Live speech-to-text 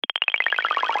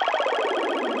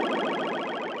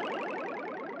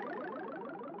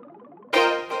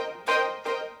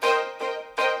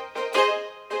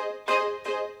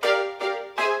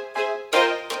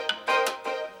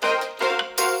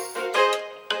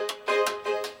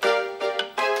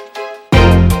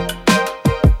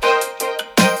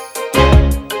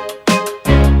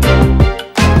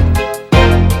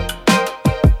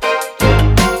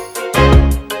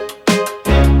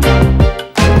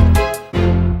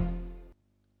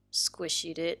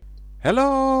squishied it.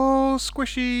 Hello,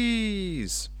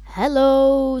 squishies!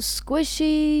 Hello,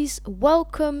 squishies!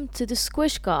 Welcome to the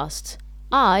Squishcast.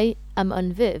 I am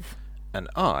Unviv. And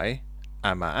I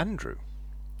am Andrew.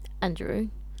 Andrew,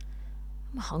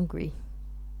 I'm hungry.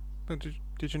 But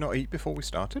did you not eat before we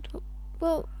started?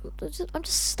 Well, I'm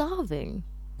just starving.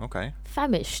 Okay,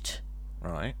 Famished.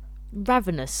 right.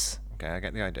 Ravenous. Okay, I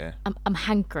get the idea. I'm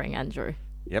hankering, Andrew.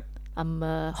 Yep. I'm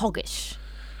hoggish.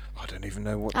 I don't even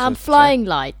know what I'm to flying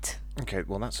light. say. Okay,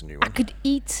 well that's a new I one. could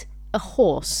eat a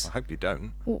horse. I hope you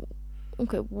don't.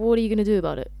 Okay, what are you gonna do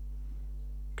about it?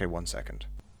 Okay, 1 second.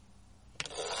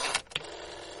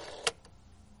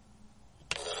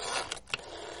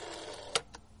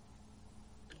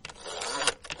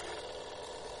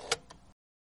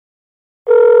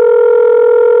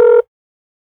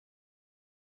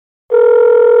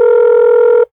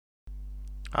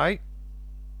 Hi?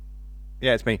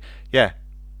 Yeah, it's me. Yeah.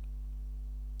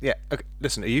 Yeah, okay,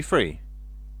 listen, are you free?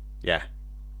 Yeah.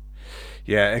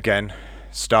 Yeah, again.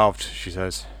 Starved, she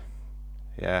says.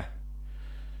 Yeah.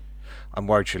 I'm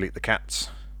worried she'll eat the cats.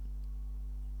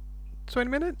 20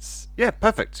 minutes? Yeah,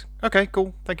 perfect. Okay,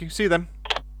 cool. Thank you. See you then.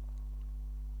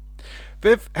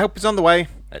 Viv, help is on the way.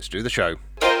 Let's do the show.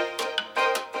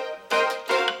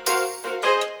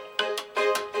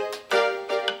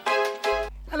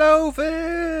 Hello,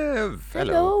 Viv!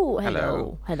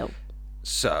 Hello.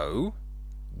 So,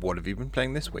 what have you been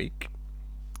playing this week?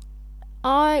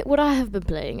 What I have been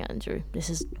playing, Andrew. This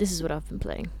is what I've been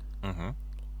playing. Mm-hmm.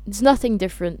 It's nothing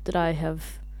different that I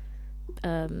have.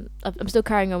 I'm still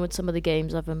carrying on with some of the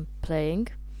games I've been playing,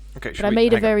 Okay, but I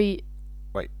made a very.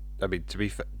 Wait, I mean,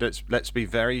 let's be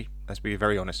very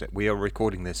honest. We are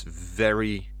recording this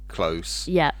very close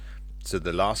Yeah. to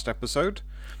the last episode.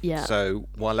 Yeah. So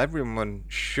while everyone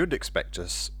should expect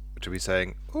us to be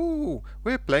saying, "Oh,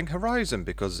 we're playing Horizon"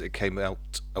 because it came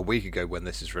out a week ago when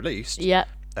this is released, Yeah.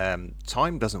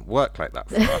 time doesn't work like that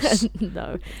for us.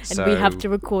 No, and we have to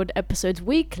record episodes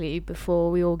weekly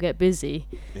before we all get busy.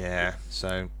 Yeah.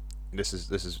 So this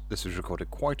was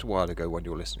recorded quite a while ago when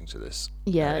you're listening to this.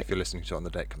 Yeah. If you're listening to it on the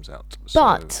day it comes out.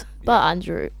 But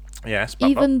Andrew, yes.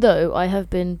 even though I have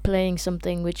been playing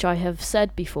something which I have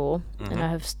said before Mm-hmm. and I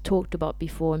have talked about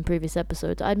before in previous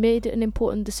episodes, I made an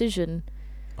important decision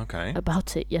Okay.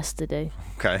 about it yesterday.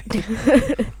 Okay.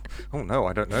 Oh no,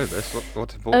 I don't know this.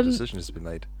 What important decision has been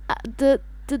made? The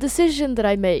decision that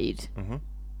I made Mm-hmm.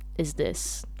 is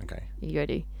this. Okay. You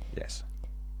ready? Yes.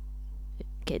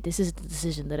 Okay, this is the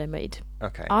decision that I made.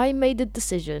 Okay. I made the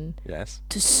decision Yes.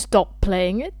 to stop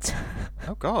playing it.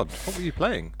 Oh God, what were you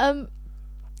playing?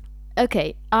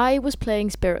 Okay, I was playing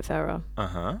Spiritfarer.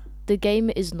 Uh-huh. The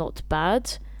game is not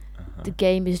bad. Uh-huh. The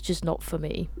game is just not for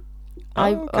me.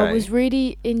 Oh, I was okay.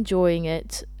 really enjoying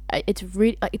it.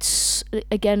 It's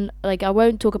again, like, I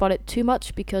won't talk about it too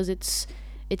much because it's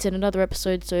in another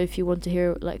episode. So if you want to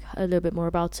hear like a little bit more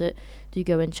about it, do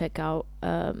go and check out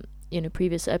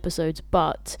previous episodes.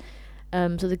 But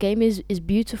so the game is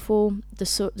beautiful. The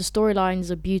storylines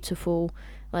are beautiful.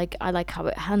 Like, I like how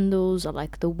it handles. I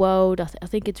like the world. I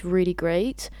think it's really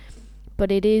great.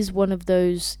 But it is one of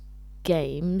those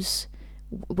games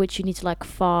which you need to like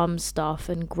farm stuff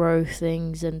and grow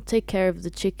things and take care of the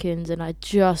chickens, and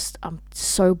I'm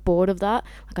so bored of that.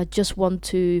 Like, I just want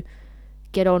to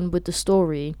get on with the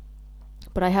story,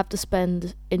 but I have to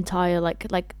spend entire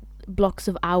like blocks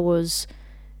of hours,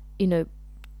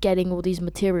 getting all these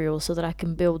materials so that I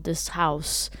can build this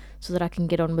house, so that I can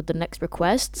get on with the next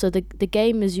request. So the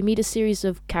game is, you meet a series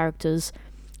of characters,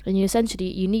 and you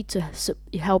need to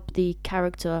help the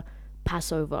character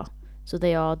pass over. So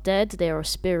they are dead, they are a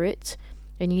spirit,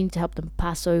 and you need to help them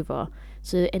pass over.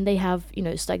 So, and they have,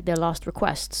 it's like their last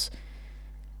requests.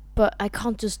 But I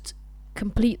can't just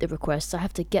complete the requests. I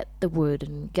have to get the wood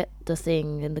and get the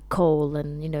thing and the coal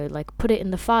and, like put it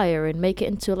in the fire and make it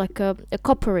into like a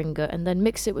copper ingot and then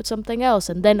mix it with something else,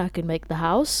 and then I can make the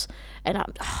house. And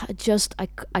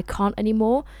I can't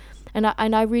anymore. And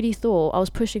I really thought I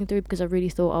was pushing through because I really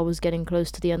thought I was getting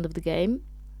close to the end of the game.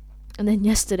 And then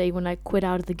yesterday when I quit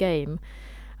out of the game,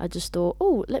 I just thought,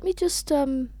 oh, let me just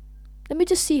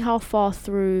see how far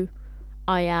through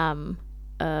I am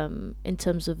in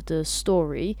terms of the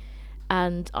story.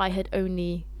 And I had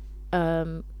only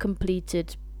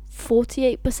completed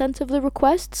 48% of the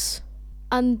requests.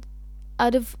 And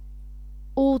out of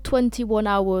all 21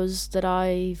 hours that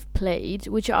I've played,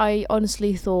 which I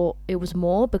honestly thought it was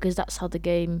more because that's how the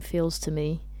game feels to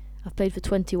me, I've played for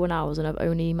 21 hours and I've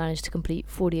only managed to complete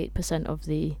 48% of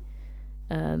the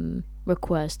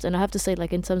request. And I have to say,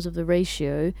 like, in terms of the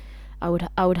ratio, I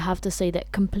would have to say that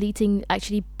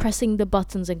actually pressing the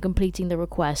buttons and completing the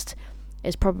request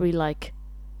is probably like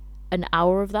an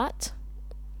hour of that.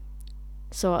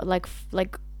 So like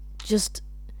just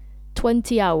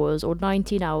 20 hours or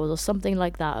 19 hours or something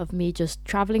like that of me just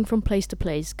traveling from place to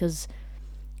place, because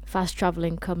fast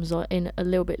traveling comes in a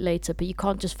little bit later, but you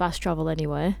can't just fast travel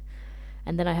anywhere.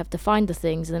 And then I have to find the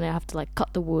things, and then I have to like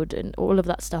cut the wood and all of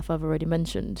that stuff I've already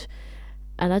mentioned.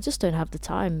 And I just don't have the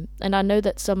time. And I know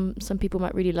that some people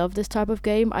might really love this type of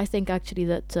game. I think actually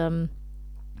that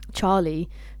Charlie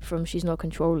from She's Not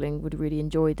Controlling would really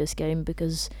enjoy this game,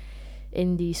 because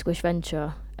in the Squish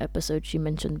Venture episode she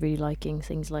mentioned really liking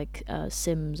things like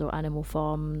Sims or Animal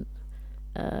Farm,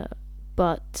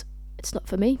 but it's not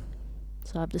for me.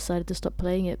 So I've decided to stop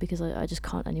playing it because I just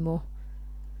can't anymore.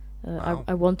 Wow.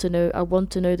 I want to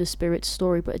know the Spirit's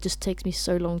story, but it just takes me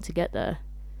so long to get there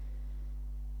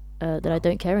that I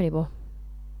don't care anymore.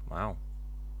 Wow.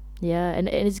 Yeah, and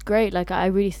it's great. Like I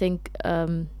really think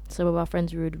some of our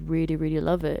friends would really really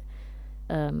love it.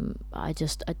 I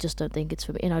just don't think it's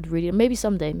for me, and I'd really maybe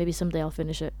someday I'll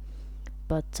finish it,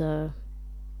 but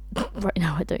right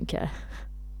now I don't care.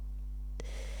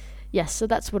 Yes, so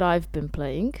that's what I've been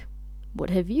playing. What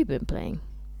have you been playing?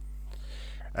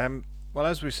 Well,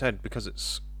 as we said, because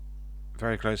it's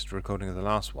very close to recording of the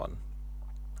last one,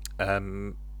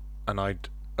 and I'd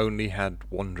only had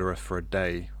Wanderer for a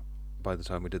day by the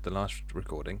time we did the last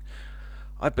recording,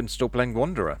 I've been still playing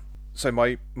Wanderer. So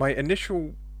my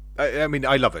initial, I mean,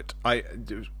 I love it.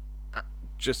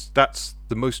 That's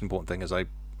the most important thing, is I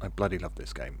bloody love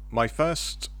this game. My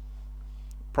first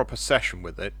proper session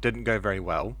with it didn't go very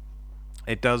well.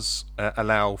 It does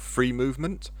allow free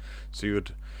movement, so you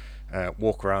would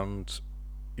walk around.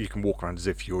 You can walk around as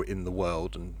if you're in the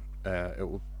world, and it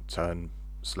will turn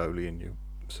slowly, and you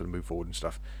sort of move forward and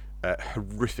stuff.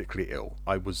 Horrifically ill.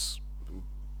 I was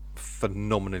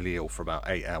phenomenally ill for about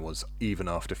 8 hours, even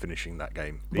after finishing that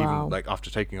game. Wow. Even like after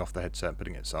taking off the headset and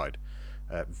putting it aside,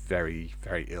 very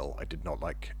very ill. I did not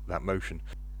like that motion.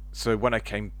 So when I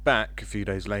came back a few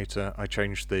days later, I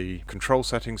changed the control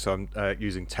settings. So I'm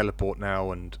using teleport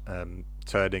now, and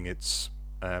turning its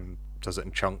does it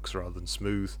in chunks rather than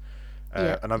smooth.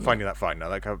 And I'm finding that fine now.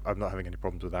 Like I'm not having any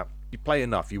problems with that. You play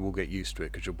enough, you will get used to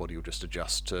it, because your body will just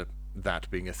adjust to that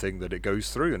being a thing that it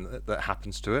goes through, and that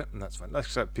happens to it, and that's fine.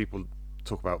 Except people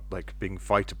talk about like being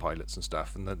fighter pilots and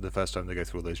stuff, and the first time they go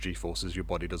through all those G-forces, your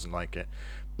body doesn't like it.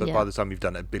 But by the time you've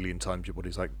done it a billion times, your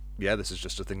body's like, yeah, this is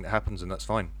just a thing that happens, and that's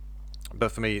fine.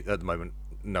 But for me, at the moment,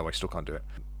 no, I still can't do it.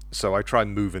 So I try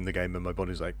and move in the game, and my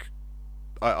body's like,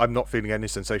 I'm not feeling any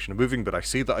sensation of moving, but I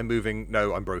see that I'm moving.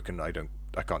 No, I'm broken. I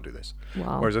can't do this.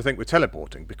 Wow. Whereas I think with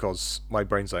teleporting, because my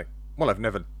brain's like, well, I've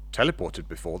never teleported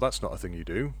before. That's not a thing you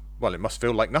do. Well, it must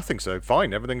feel like nothing. So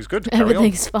fine, everything's good.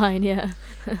 Everything's fine. Yeah.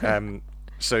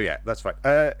 So yeah, that's fine.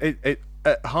 It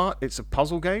at heart, it's a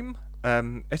puzzle game.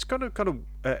 It's got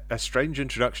a strange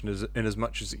introduction, in as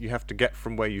much as you have to get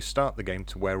from where you start the game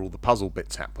to where all the puzzle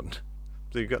bits happened.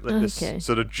 So you've got this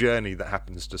sort of journey that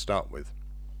happens to start with.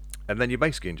 And then you're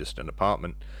basically in just an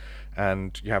apartment,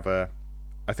 and you have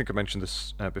I think I mentioned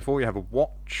this before, you have a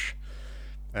watch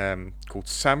called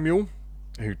Samuel,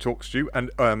 who talks to you,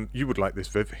 and you would like this,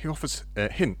 Viv. He offers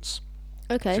hints.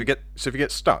 Okay. So if you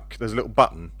get stuck, there's a little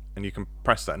button, and you can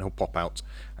press that, and he'll pop out,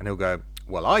 and he'll go,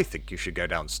 well, I think you should go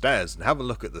downstairs and have a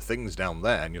look at the things down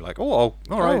there. And you're like, oh, all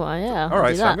right. Oh, yeah. All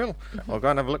right, Samuel. I'll go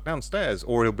and have a look downstairs.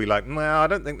 Or he'll be like, no, I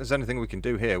don't think there's anything we can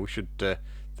do here. We should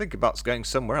think about going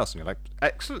somewhere else. And you're like,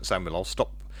 excellent, Samuel. I'll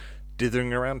stop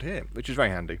dithering around here, which is very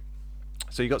handy.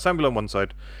 So you got Samuel on one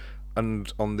side,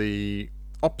 and on the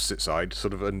opposite side,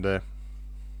 sort of in the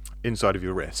inside of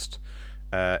your wrist,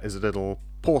 is a little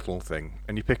portal thing,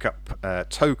 and you pick up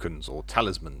tokens or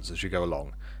talismans as you go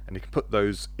along, and you can put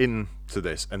those into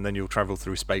this, and then you'll travel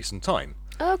through space and time.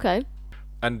 Okay.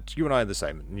 And you and I are the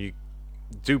same, and you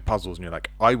do puzzles, and you're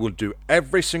like, I will do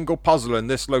every single puzzle in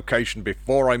this location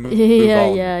before I move on.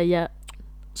 Yeah.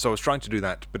 So I was trying to do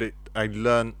that, but I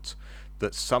learnt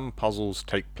that some puzzles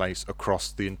take place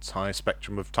across the entire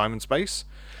spectrum of time and space.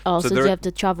 Oh, so you have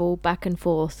to travel back and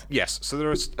forth. Yes, so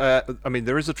there is.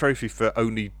 There is a trophy for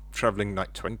only travelling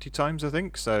like 20 times, I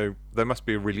think. So there must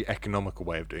be a really economical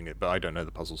way of doing it, but I don't know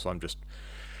the puzzle, so I'm just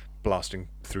blasting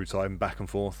through time back and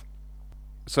forth.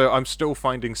 So I'm still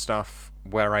finding stuff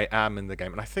where I am in the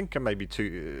game, and I think I'm maybe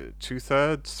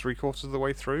two-thirds, three-quarters of the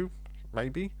way through,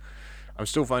 maybe. I'm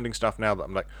still finding stuff now that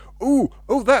I'm like, oh,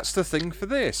 that's the thing for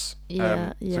this.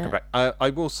 Yeah. I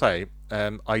will say,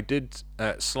 I did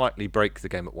slightly break the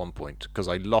game at one point because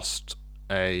I lost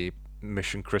a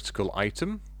mission critical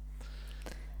item.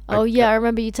 Oh I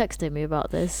remember you texting me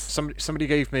about this. Somebody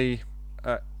gave me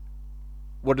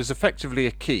what is effectively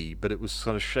a key, but it was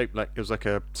sort of shaped like it was like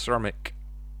a ceramic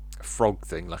frog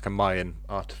thing, like a Mayan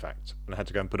artifact, and I had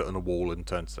to go and put it on a wall and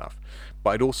turn stuff.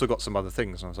 But I'd also got some other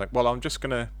things, and I was like, well, I'm just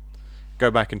gonna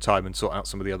go back in time and sort out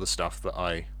some of the other stuff that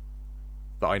I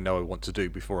know I want to do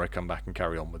before I come back and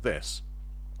carry on with this.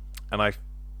 And I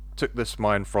took this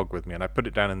Mayan frog with me, and I put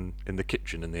it down in the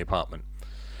kitchen in the apartment.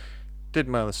 Did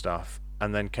my other stuff,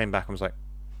 and then came back and was like,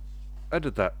 where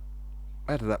did that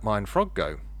Mayan frog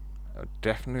go? I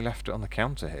definitely left it on the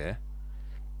counter here.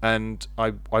 And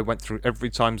I went through every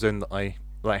time zone that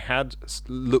I had,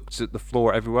 looked at the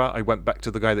floor everywhere. I went back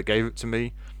to the guy that gave it to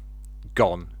me.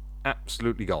 Gone.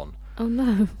 Absolutely gone. Oh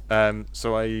no.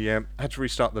 So I had to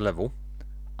restart the level.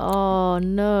 Oh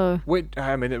no.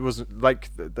 I mean, it was like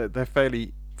they're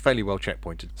fairly well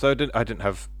checkpointed. So I didn't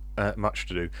have much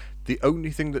to do. The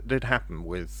only thing that did happen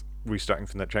with restarting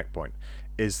from that checkpoint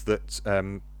is that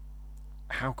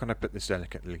how can I put this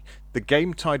delicately? The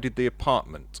game tidied the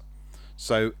apartment.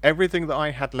 So everything that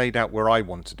I had laid out where I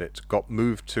wanted it got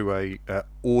moved to a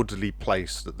orderly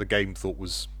place that the game thought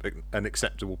was an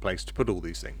acceptable place to put all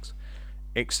these things,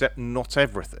 except not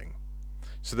everything.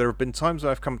 So there have been times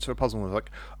where I've come to a puzzle and I was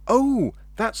like, oh,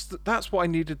 that's what I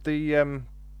needed the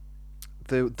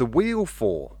wheel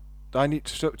for. I need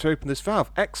to open this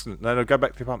valve. Excellent. And then I'll go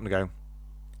back to the apartment and go,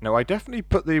 no, I definitely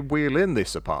put the wheel in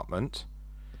this apartment.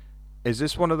 Is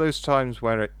this one of those times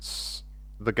where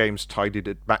the game's tidied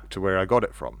it back to where I got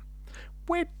it from?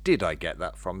 Where did I get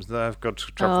that from? So I've got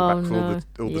to travel back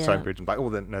through all the time periods and back. Oh,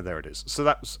 no, there it is. So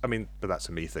that's, but that's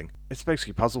a me thing. It's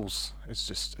basically puzzles. It's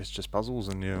just puzzles,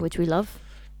 and which we love.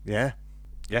 Yeah.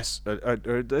 Yes.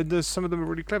 There's some of them are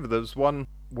really clever. There's one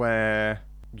where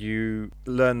you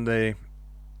learn the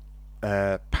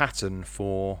pattern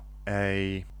for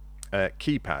a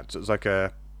keypad. So it's like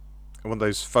one of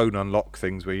those phone unlock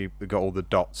things where you've got all the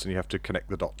dots and you have to connect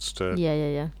the dots to...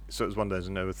 Yeah. So it was one of those,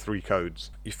 and there were 3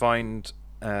 codes. You find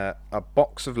a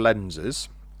box of lenses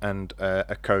and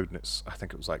a code, and I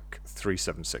think it was like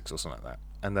 376 or something like that.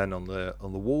 And then on the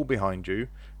wall behind you,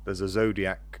 there's a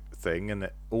zodiac thing, and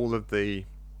all of the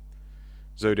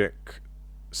zodiac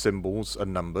symbols are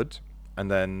numbered,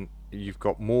 and then you've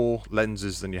got more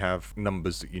lenses than you have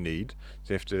numbers that you need.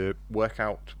 So you have to work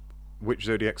out which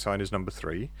zodiac sign is number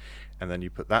 3, and then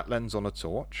you put that lens on a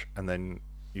torch, and then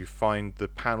you find the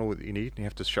panel that you need, and you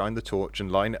have to shine the torch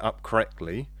and line it up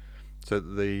correctly so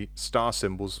that the star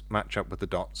symbols match up with the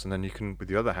dots, and then you can,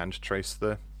 with your other hand, trace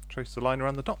the line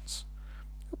around the dots.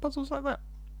 Puzzles like that.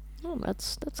 Oh,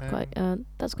 that's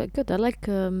quite good. I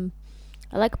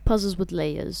like puzzles with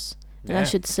layers. And I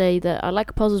should say that I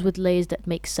like puzzles with layers that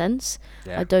make sense.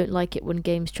 Yeah. I don't like it when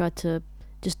games try to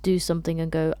just do something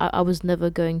and go, I was never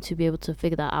going to be able to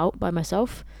figure that out by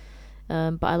myself.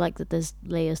 But I like that there's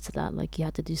layers to that. Like you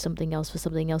had to do something else for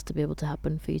something else to be able to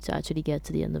happen for you to actually get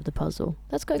to the end of the puzzle.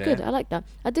 That's quite good. I like that.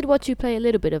 I did watch you play a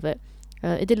little bit of it.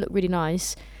 It did look really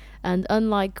nice. And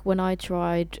unlike when I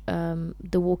tried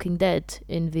The Walking Dead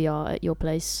in VR at your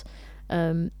place,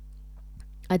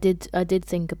 I did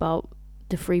think about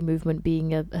the free movement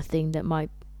being a thing that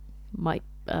might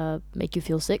make you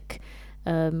feel sick.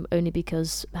 Only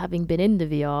because having been in the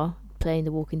VR playing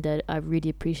The Walking Dead, I really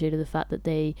appreciated the fact that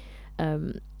they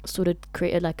sort of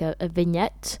created like a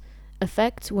vignette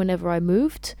effect whenever I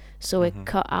moved, so it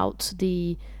cut out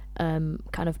the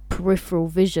kind of peripheral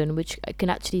vision, which can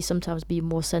actually sometimes be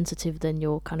more sensitive than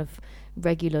your kind of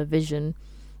regular vision.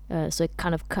 So it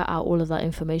kind of cut out all of that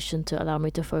information to allow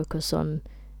me to focus on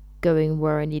going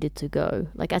where I needed to go.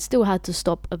 Like I still had to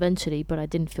stop eventually, but I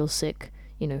didn't feel sick,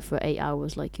 for 8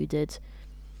 hours like you did.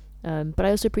 But I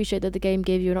also appreciate that the game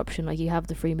gave you an option, like you have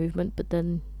the free movement, but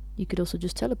then you could also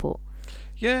just teleport.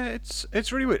 Yeah,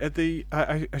 it's really weird.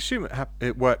 I assume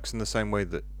it works in the same way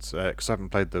that, because I haven't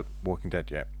played The Walking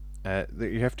Dead yet,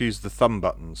 that you have to use the thumb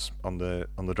buttons on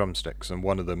the drumsticks, and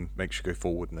one of them makes you go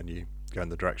forward, and then you go in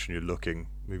the direction you're looking,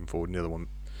 moving forward, and the other one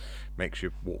makes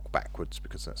you walk backwards,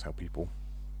 because that's how people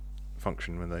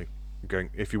function when they're going.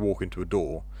 If you walk into a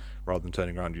door, rather than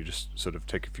turning around, you just sort of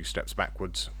take a few steps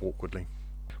backwards awkwardly.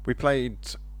 We played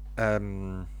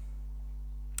LA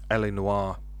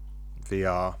Noire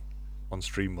VR on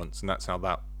stream once, and that's how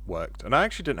that worked. And I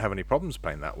actually didn't have any problems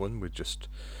playing that one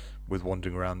with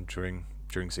wandering around during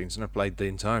scenes, and I played the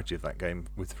entirety of that game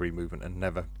with free movement and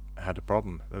never had a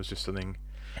problem. There was just something.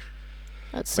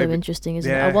 That's so interesting,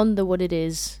 isn't it? I wonder what it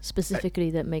is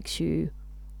specifically that makes you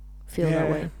feel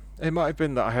that way. It might have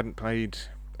been that I hadn't played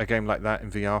a game like that in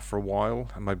VR for a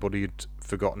while, and my body had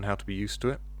forgotten how to be used to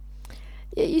it.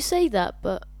 Yeah, you say that,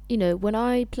 but when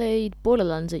I played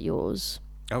Borderlands at yours,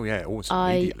 almost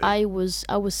immediately. I was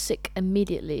sick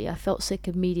immediately. I felt sick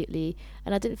immediately,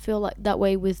 and I didn't feel like that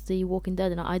way with The Walking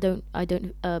Dead. And I don't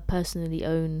personally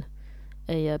own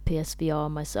a PSVR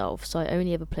myself, so I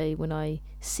only ever play when I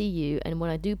see you, and when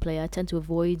I do play, I tend to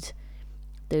avoid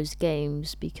those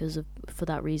games for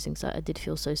that reason. So I did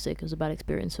feel so sick. It was a bad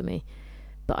experience for me.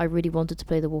 But I really wanted to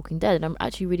play The Walking Dead, and I'm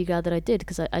actually really glad that I did,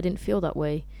 because I didn't feel that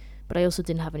way. But I also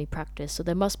didn't have any practice, so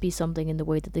there must be something in the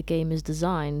way that the game is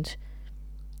designed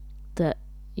that,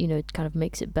 it kind of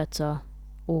makes it better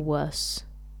or worse,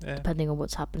 depending on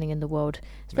what's happening in the world.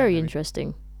 It's very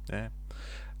interesting. Yeah.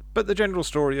 But the general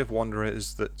story of Wanderer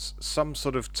is that some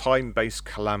sort of time-based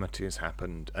calamity has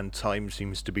happened, and time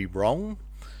seems to be wrong.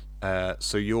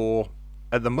 So you're...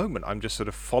 At the moment, I'm just sort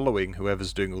of following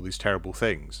whoever's doing all these terrible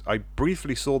things. I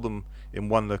briefly saw them in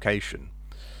one location.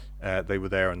 They were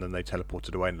there, and then they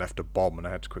teleported away and left a bomb, and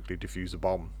I had to quickly defuse a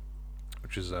bomb,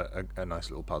 which is a nice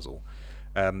little puzzle.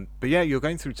 But yeah, you're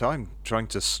going through time, trying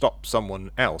to stop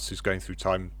someone else who's going through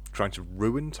time, trying to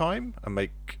ruin time and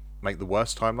make the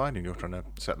worst timeline, and you're trying to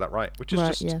set that right, which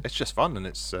is it's just fun, and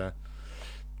it's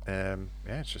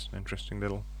it's just an interesting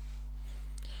little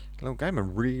game.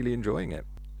 I'm really enjoying it.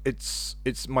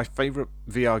 It's my favourite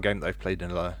VR game that I've played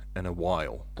in a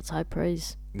while. That's high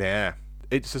praise. Yeah.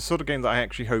 It's the sort of game that I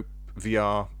actually hope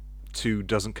VR 2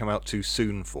 doesn't come out too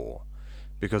soon for,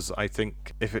 because I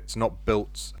think if it's not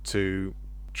built to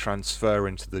transfer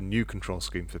into the new control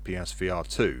scheme for PSVR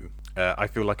 2, I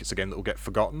feel like it's a game that will get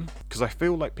forgotten, because I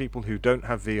feel like people who don't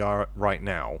have VR right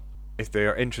now, if they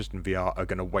are interested in VR, are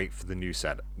going to wait for the new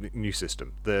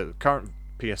system. The current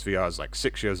PSVR is like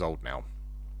 6 years old now,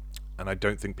 and I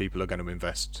don't think people are going to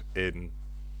invest in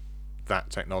that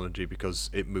technology because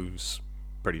it moves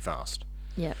pretty fast.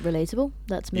 Yeah, relatable.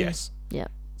 That's me. Yes. Yeah.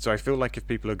 So I feel like if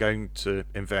people are going to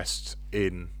invest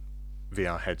in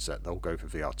VR headset, they'll go for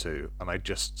VR 2. And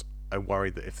I worry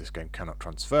that if this game cannot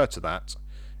transfer to that,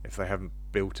 if they haven't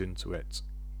built into it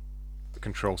the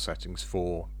control settings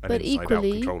for an inside-out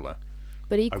controller.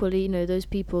 But equally, those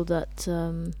people that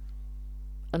are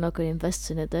not going to invest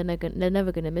in it, they're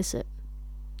never going to miss it.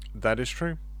 That is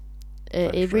true.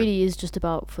 It really is just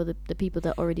about for the people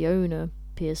that already own a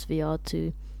PSVR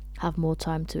to have more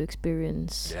time to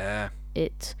experience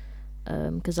it.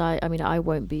 Because I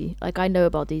won't be, like, I know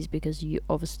about these because you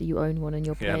own one and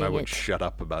you're playing it. Yeah, and I won't shut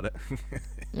up about it.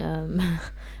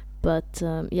 But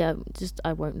just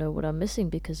I won't know what I'm missing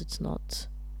because it's not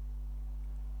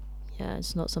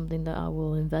something that I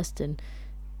will invest in,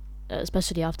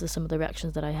 especially after some of the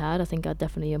reactions that I had. I think I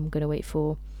definitely am going to wait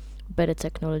for better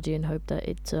technology and hope that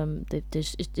it's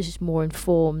just more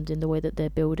informed in the way that they're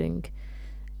building.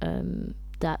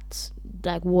 That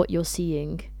like what you're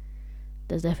seeing,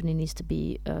 there definitely needs to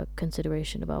be a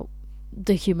consideration about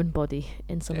the human body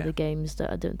in some of the games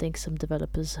that I don't think some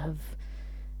developers have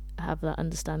that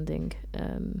understanding.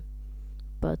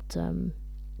 But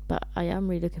I am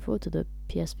really looking forward to the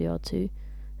PSVR 2.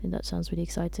 I think that sounds really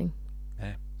exciting.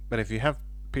 Yeah, but if you have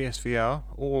PSVR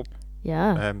or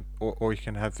you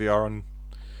can have VR on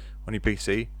your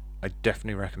PC, I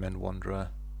definitely recommend Wanderer.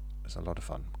 It's a lot of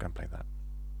fun. Go and play that.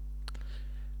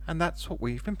 And that's what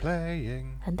we've been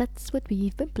playing.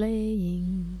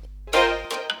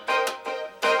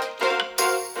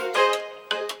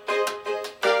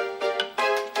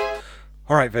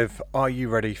 Alright, Viv, are you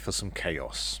ready for some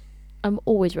chaos? I'm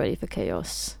always ready for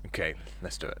chaos. Okay,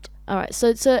 let's do it. Alright,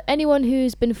 so anyone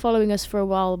who's been following us for a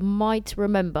while might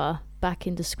remember back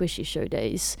in the Squishy Show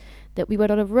days that we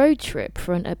went on a road trip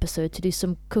for an episode to do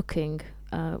some cooking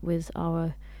with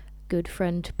our good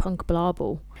friend Punk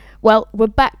Blarbal. Well, we're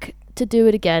back to do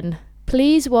it again.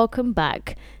 Please welcome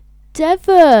back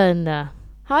Devon.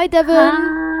 Hi, Devon.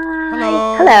 Hi.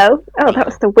 Hello. Hello. Oh, that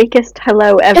was the weakest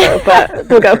hello ever, but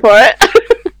we'll go for it.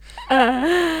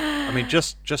 I mean,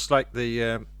 just like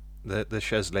the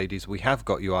Shez ladies, we have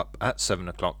got you up at 7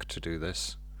 o'clock to do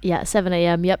this. Yeah, 7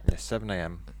 a.m. Yep. Yes, 7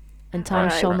 a.m. And time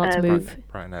shall not move.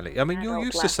 Bright and early. I mean, you're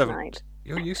used to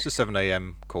 7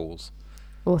 a.m. calls.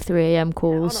 Or 3 a.m.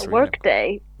 calls. On a work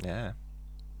day. Yeah.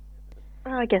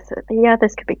 Oh, I guess,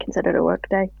 this could be considered a work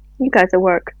day. You guys are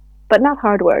work, but not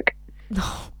hard work.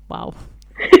 Wow.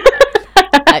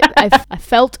 I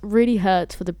felt really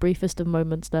hurt for the briefest of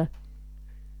moments there.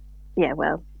 Yeah,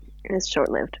 well, it's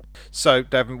short-lived. So,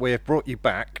 Devon, we have brought you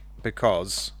back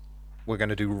because we're going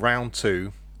to do round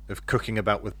 2 of Cooking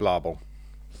About with Blarbal.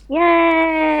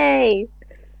 Yay!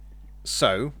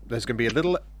 So, there's going to be a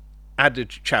little added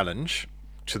challenge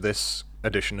to this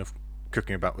edition of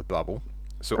Cooking About with Blarbal.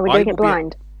 So are we going to get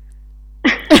blind?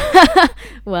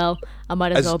 Well, I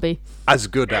might as well be. As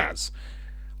good as.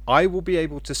 I will be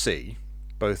able to see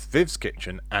both Viv's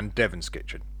kitchen and Devon's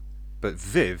kitchen, but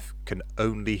Viv can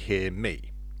only hear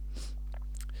me.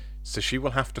 So she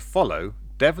will have to follow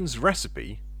Devon's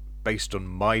recipe, based on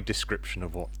my description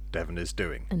of what Devon is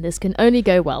doing. And this can only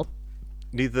go well.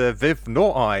 Neither Viv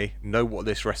nor I know what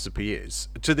this recipe is,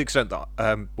 to the extent that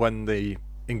when the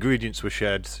ingredients were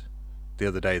shared the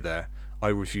other day there, I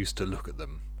refused to look at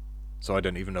them. So I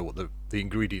don't even know what the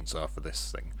ingredients are for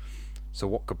this thing. So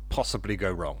what could possibly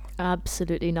go wrong?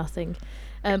 Absolutely nothing.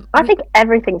 I think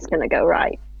everything's going to go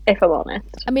right, if I'm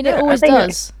honest. I mean, it always I think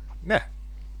does. Yeah.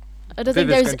 I don't Viv think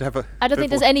is there's. going to have I don't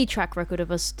think there's any track record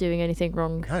of us doing anything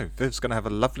wrong. No, Viv's going to have a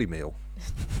lovely meal.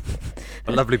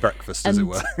 A lovely breakfast, as it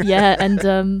were. Yeah, and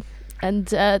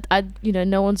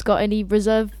no one's got any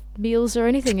reserve meals or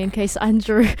anything in case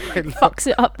Andrew fucks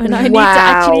it up, and I need to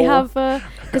actually have.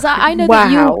 Because I know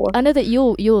that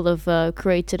you'll have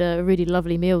created a really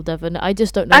lovely meal, Devon. I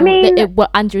just don't know what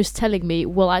Andrew's telling me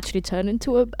will actually turn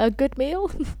into a good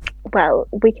meal. Well,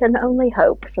 we can only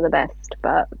hope for the best,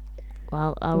 but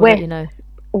well, I'll let you know.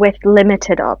 With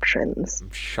limited options.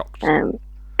 I'm shocked.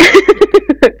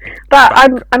 But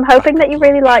I'm hoping that you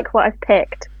really like what I've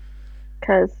picked,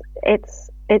 because it's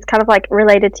kind of like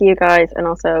related to you guys and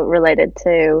also related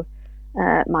to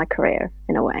my career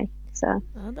in a way. So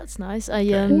that's nice.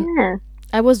 I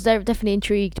was definitely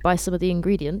intrigued by some of the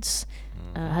ingredients.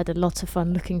 I had a lot of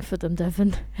fun looking for them,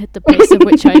 Devon, at the place of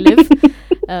which I live.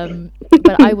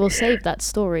 But I will save that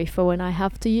story for when I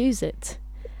have to use it.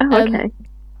 Oh, okay.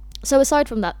 So aside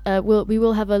from that, we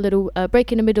will have a little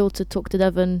break in the middle to talk to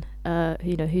Devon,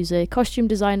 who's a costume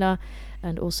designer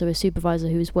and also a supervisor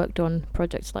who's worked on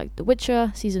projects like The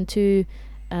Witcher Season 2,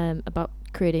 about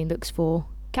creating looks for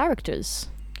characters.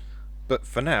 But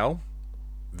for now,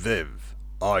 Viv,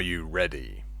 are you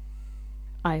ready?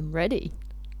 I'm ready.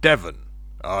 Devon,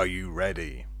 are you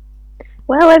ready?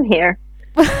 Well, I'm here.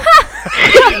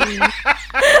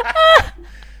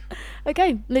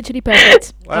 Okay, literally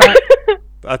perfect. Well,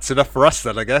 that's enough for us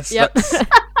then, I guess. Yep.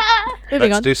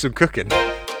 Let's do some cooking.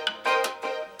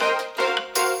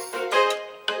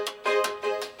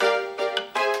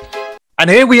 And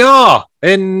here we are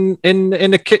in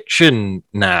the kitchen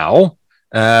now.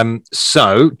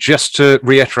 So just to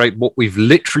reiterate what we've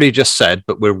literally just said,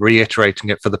 but we're reiterating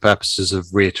it for the purposes of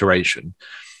reiteration.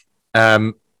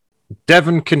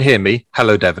 Devon can hear me.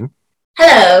 Hello, Devon.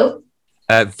 Hello.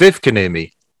 Viv can hear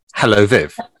me. Hello,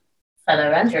 Viv.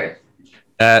 Hello, Andrew.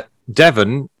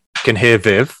 Devon can hear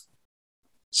Viv.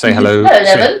 Say hello. Hello,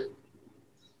 Devon.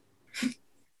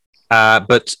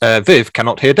 But Viv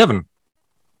cannot hear Devon.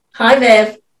 Hi,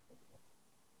 Viv.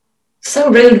 So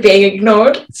rude being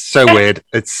ignored. It's so weird.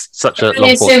 It's such a long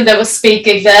You assumed I was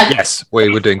speaking there. Yes, we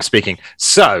were doing speaking.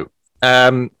 So,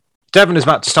 Devon is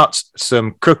about to start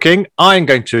some cooking. I'm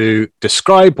going to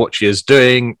describe what she is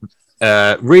doing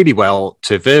really well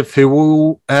to Viv, who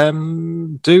will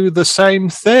do the same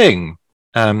thing.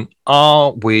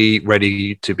 Are we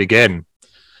ready to begin?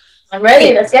 I'm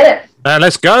ready. Let's get it.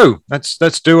 Let's go.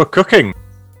 Let's do a cooking.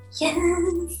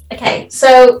 Yes. Okay,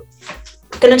 so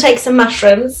I'm going to take some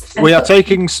mushrooms. We are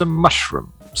taking some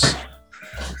mushrooms.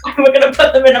 We're going to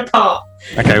put them in a pot.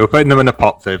 Okay, we're putting them in a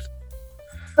pot, Viv.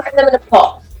 Putting them in a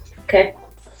pot. Okay.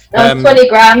 20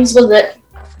 grams, was it?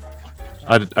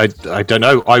 I don't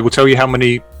know. I will tell you how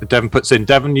many Devon puts in.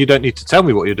 Devon, you don't need to tell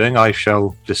me what you're doing. I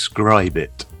shall describe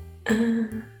it.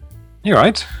 You're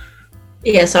right.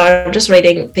 Yeah, so I'm just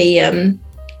reading the...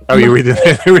 Oh, you're reading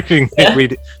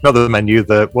not the menu.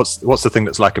 What's the thing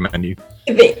that's like a menu?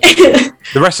 The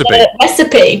recipe.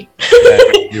 Recipe.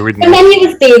 You're reading the menu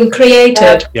is being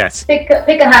created. Yes. Pick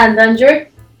a hand, Andrew.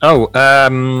 Oh,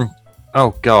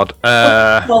 God.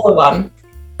 Smaller one.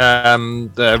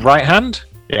 The right hand.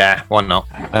 Yeah, why not?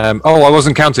 I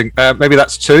wasn't counting. Maybe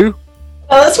that's 2.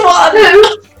 Oh, that's one.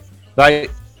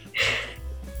 Right.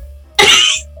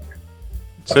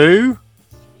 2.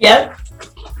 Yeah.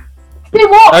 Do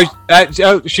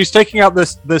what? She's taking out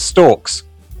the stalks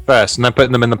first and then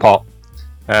putting them in the pot.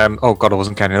 Oh God, I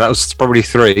wasn't counting. That was probably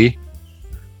 3. It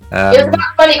was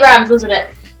about 20 grams, wasn't it?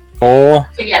 4.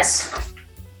 Yes.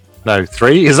 No,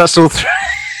 3. Is that still 3?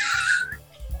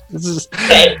 This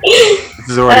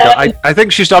is already. I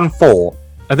think she's done 4.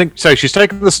 I think so. She's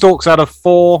taken the stalks out of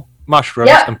 4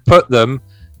 mushrooms and put them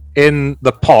in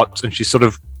the pot, and she's sort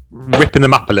of ripping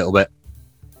them up a little bit.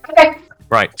 Okay.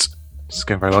 Right. This is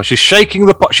going very well. She's shaking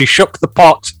the pot. She shook the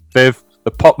pot, Viv.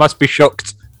 The pot must be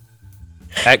shooked.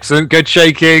 Excellent. Good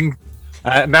shaking.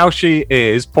 Now she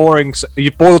is pouring.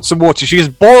 You boiled some water. She has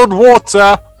boiled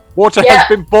water. Water has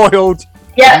been boiled.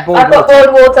 Yeah, I've got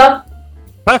boiled water.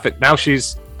 Perfect. Now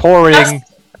she's pouring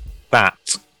that.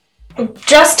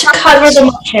 Just to cover the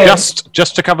mushrooms.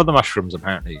 Just to cover the mushrooms,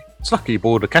 apparently. It's lucky you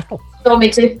boiled a kettle. You want me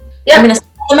to? Yeah. I'm going to set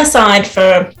them aside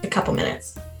for a couple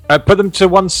minutes. Put them to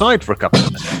one side for a couple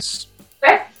of minutes.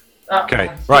 Okay.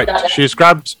 Okay, right. She's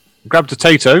grabbed a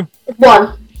potato.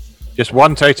 One. Just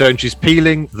one potato, and she's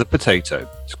peeling the potato.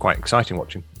 It's quite exciting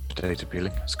watching potato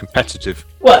peeling. It's competitive.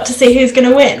 What, to see who's going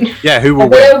to win? Yeah, who will You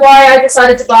know win? why I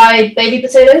decided to buy baby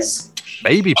potatoes?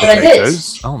 Baby But I did.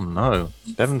 potatoes? Oh no.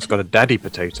 Devon's got a daddy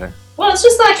potato. Well, it's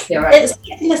just like, Yeah, right. it's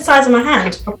the size of my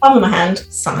hand, or palm of my hand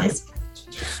size.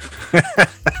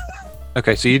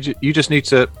 Okay, so you just need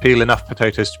to peel enough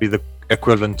potatoes to be the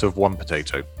equivalent of one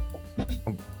potato.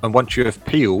 And once you have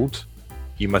peeled,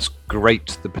 you must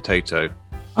grate the potato.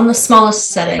 On the smallest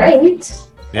setting. Great.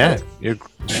 Yeah, you're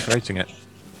grating it.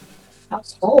 How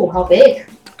small? How big?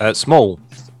 Small.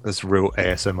 There's real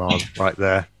ASMR right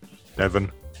there,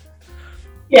 Devon.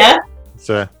 Yeah. It's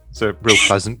a real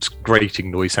pleasant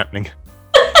grating noise happening.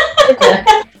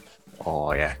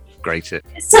 Oh yeah, grate it.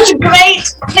 It's such a great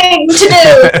thing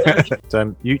to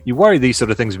do. You worry these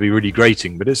sort of things would be really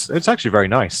grating, but it's actually very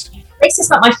nice. At least it's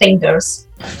not my fingers.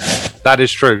 That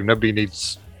is true. Nobody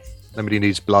needs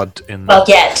blood in Well,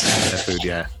 their yet. food.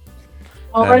 Yeah.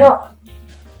 Oh, why not?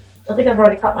 I think I've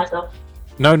already cut myself.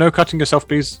 No cutting yourself,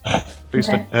 please. Please.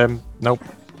 Okay. No.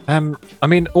 I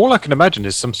mean, all I can imagine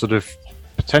is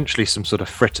potentially some sort of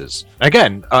fritters.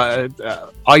 Again, I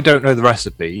don't know the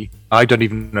recipe. I don't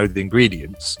even know the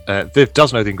ingredients. Viv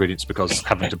does know the ingredients because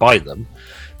having to buy them.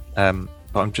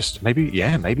 But I'm just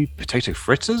maybe potato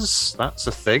fritters. That's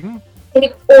a thing. I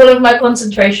need all of my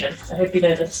concentration. I hope you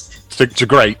know this. To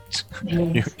grate.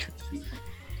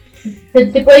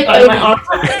 The break Oh, my arm.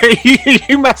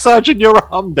 You massaging your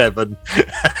arm, Devon.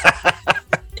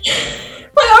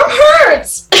 My arm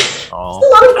hurts. Oh, A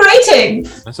lot of grating.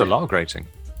 that's a lot of grating.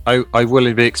 I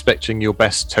will be expecting your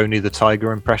best Tony the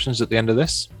Tiger impressions at the end of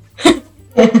this.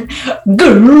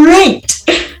 Great.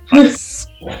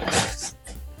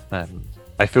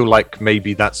 I feel like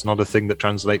maybe that's not a thing that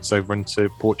translates over into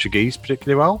Portuguese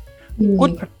particularly well.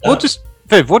 What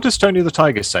does Tony the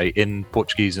Tiger say in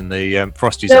Portuguese in the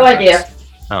Frosties? No adverts? idea.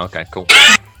 Oh, okay, cool.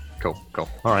 Cool.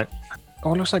 All right.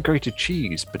 Oh, it looks like grated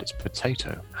cheese, but it's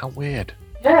potato. How weird.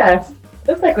 Yeah.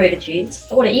 Looks like grated cheese.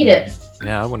 I want to eat it.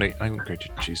 Yeah, I want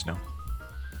grated cheese now.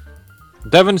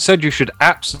 Devon said you should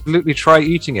absolutely try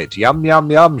eating it. Yum, yum,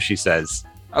 yum, she says.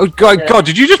 Oh, God, Yeah. God,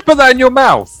 did you just put that in your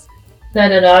mouth? No,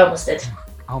 I almost did.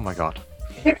 Oh, my God.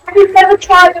 Have you never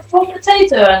tried a full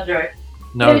potato, Andrew?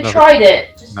 No, Have you never. tried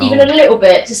it? Just No. even a little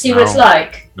bit to see what it's No.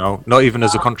 like? No, not even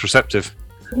as a contraceptive.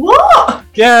 What?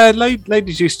 Yeah,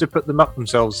 ladies used to put them up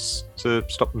themselves to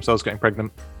stop themselves getting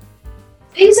pregnant.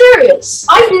 Are you serious?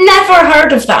 I've never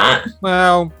heard of that.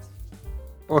 Well,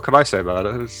 what can I say about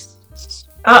it?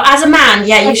 As a man,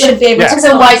 yeah, you should be able Yeah. to. As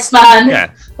a white man, Yeah,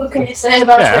 what can you say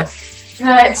about Yeah. it?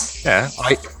 Right. yeah.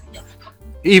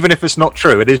 Even if it's not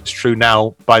true, it is true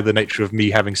now by the nature of me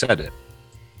having said it.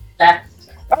 There.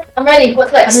 I'm ready. What's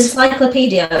An next?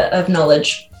 encyclopedia of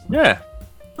knowledge. Yeah,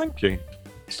 thank you.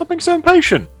 Stop being so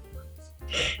impatient.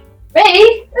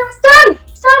 Ready? It's done.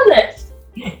 It's done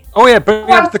it. Oh yeah, bring it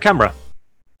up to the camera.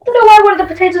 I don't know why one of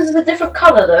the potatoes is a different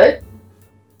colour though.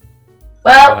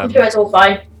 Well, I'm sure it's all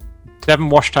fine. Devon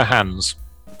washed her hands.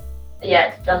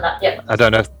 Yeah, done that. Yep. I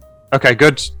don't know. Okay,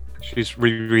 good. She's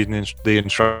rereading the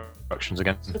instructions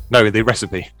again. No, the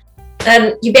recipe.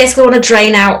 You basically want to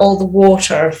drain out all the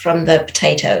water from the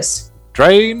potatoes.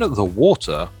 Drain the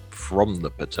water from the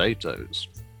potatoes.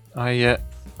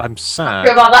 I'm sad.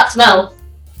 Sure about that smell.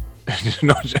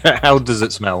 How does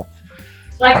it smell?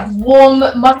 Like warm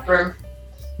mushroom.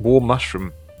 Warm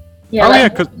mushroom. Yeah, Oh, like yeah,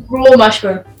 'cause- raw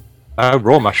mushroom.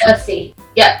 Raw mushroom. Earthy.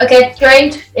 Yeah, okay,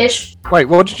 drained-ish. Wait,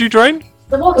 what did you drain?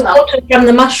 The water. Water from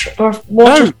the mushroom, or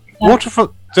water. No, water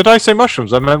from. Did I say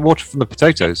mushrooms? I meant water from the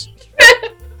potatoes.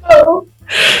 Oh.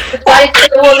 Did I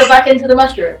put the water back into the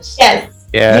mushrooms? Yes.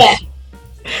 Yeah. Yeah.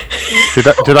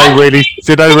 Did I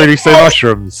really say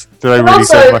mushrooms? Did I And really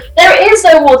say also, mushrooms? there is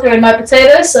no water in my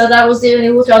potatoes, so that was the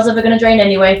only water I was ever going to drain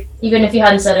anyway, even if you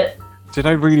hadn't said it. Did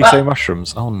I really Well- say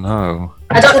mushrooms? Oh no.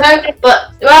 I don't know,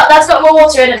 but, well, that's got more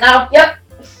water in it now. Yep.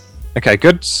 Okay,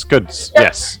 good.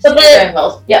 Yes. So it's going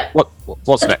well. Yep.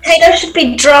 What's The next? potato should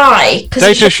be dry. 'Cause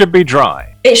Potato should be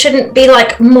dry. it shouldn't be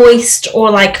like moist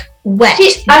or like wet.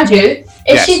 Andrew, is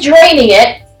Yes. she draining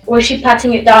it, or is she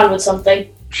patting it down with something?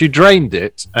 She drained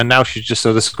it, and now she's just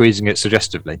sort of squeezing it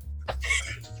suggestively.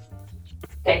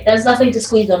 Okay, there's nothing to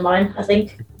squeeze on mine, I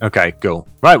think. Okay, cool.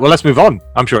 Right, well, let's move on.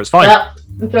 I'm sure it's fine. Yep,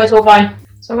 I'm sure it's all fine.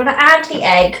 So we're going to add the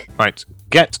egg. Right,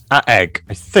 get an egg.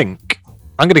 I think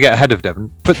I'm going to get ahead of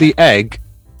Devon. Put the egg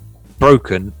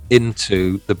broken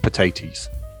into the potatoes.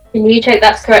 Can you check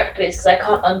that's correct, please? Because I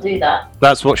can't undo that.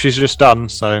 That's what she's just done,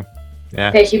 so yeah.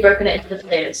 Okay, she's broken it into the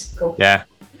potatoes. Cool. Yeah.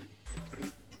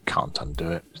 Can't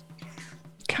undo it.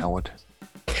 Coward.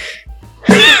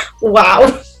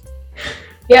 Wow.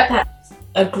 Yep. That's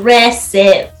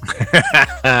aggressive.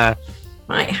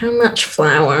 Right, how much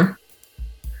flour?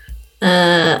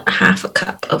 Half a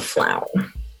cup of flour.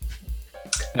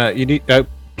 You need.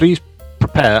 Please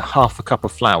prepare half a cup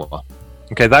of flour.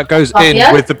 Okay, that goes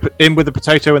Yeah? with the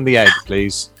potato and the egg,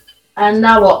 please. And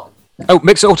now what? Oh,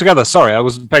 mix it all together. Sorry, I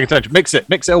wasn't paying attention. Mix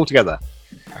it all together.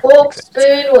 Fork,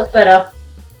 spoon, what's better?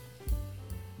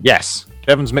 Yes,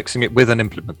 Devon's mixing it with an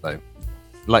implement though,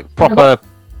 like proper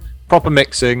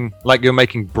mixing, like you're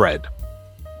making bread.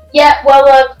 Yeah,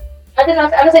 well, I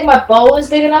don't think my bowl is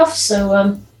big enough,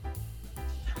 so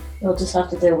we'll just have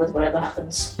to deal with whatever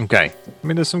happens. Okay, I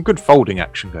mean there's some good folding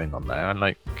action going on there. I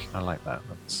like that.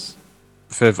 That's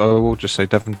Viv. I will just say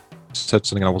Devon said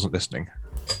something and I wasn't listening.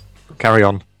 Carry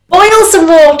on. Boil some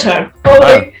water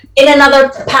in another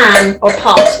pan or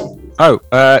pot. Oh,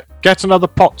 get another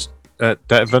pot,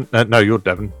 Devon. No, you're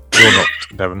Devon. You're not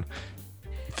Devon.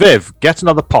 Viv, get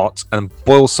another pot and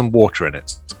boil some water in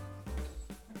it.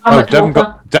 How much Devon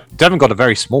water? Devon got a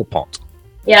very small pot.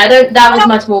 Yeah, that was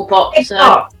my small pot. Big So.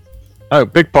 pot. Oh,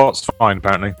 big pot's fine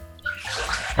apparently.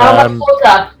 How much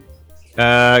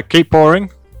water? Keep pouring.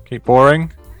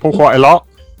 Pour quite a lot.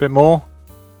 Bit more.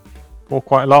 Pour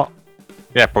quite a lot.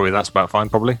 Yeah, probably that's about fine.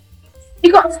 Probably.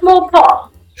 You got a small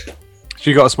pot.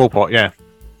 She got a small pot. Yeah.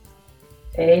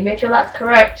 Okay, make sure that's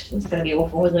correct. It's gonna be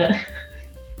awful, isn't it?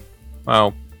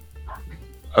 Well,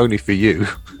 only for you.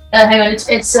 Hang on, it's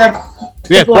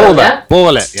Yeah, boil, boil it.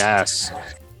 Boil it. Yes.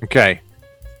 Okay.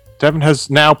 Devon has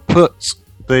now put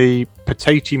the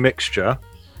potato mixture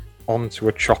onto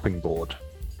a chopping board.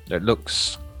 It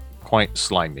looks quite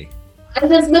slimy.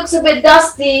 And this looks a bit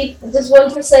dusty. I just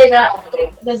want to say that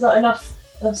there's not enough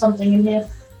of something in here.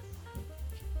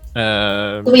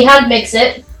 Do we hand mix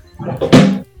it?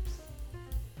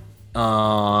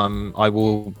 I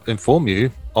will inform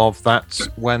you of that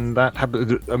when that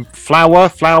happens. Flour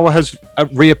has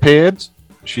reappeared.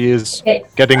 She is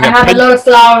getting. I have a lot of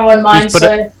flour on mine,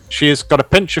 so she has got a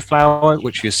pinch of flour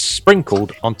which she has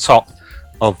sprinkled on top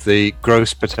of the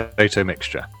gross potato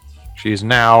mixture. She is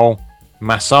now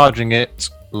massaging it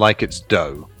like it's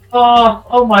dough.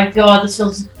 Oh my god, this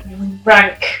feels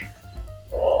rank.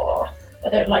 Oh, I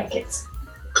don't like it.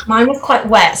 Mine was quite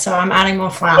wet, so I'm adding more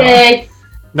flour. Okay.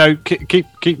 No,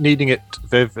 keep kneading it,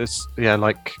 Viv. It's, yeah,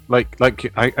 like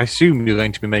I assume you're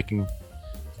going to be making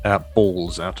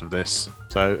balls out of this.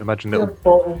 So imagine little.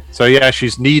 Ball. So yeah,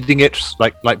 she's kneading it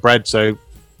like bread. So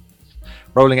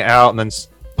rolling it out and then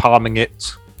palming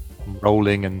it,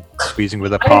 rolling and squeezing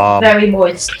with a I'm palm. very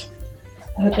moist.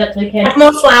 I hope that's okay. Add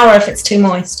more flour if it's too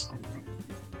moist.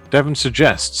 Devon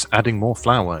suggests adding more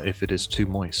flour if it is too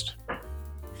moist.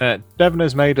 Devon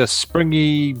has made a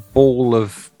springy ball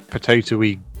of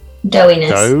potatoey Doughiness.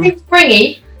 dough. It's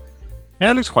springy.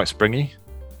 Yeah, it looks quite springy.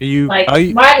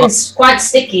 Mine is quite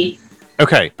sticky.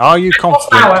 Okay, are you More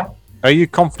confident? flour. Are you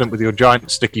confident with your giant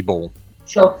sticky ball?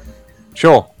 Sure.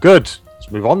 Sure, good.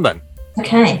 Let's move on then.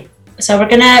 Okay, so we're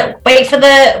gonna wait for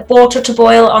the water to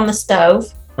boil on the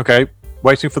stove. Okay,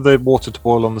 waiting for the water to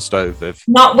boil on the stove, Viv.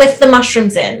 Not with the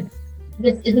mushrooms in.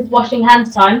 Is this washing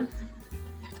hands time?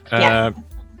 Yeah.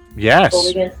 Yes. Before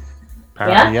we go?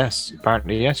 Apparently, yes.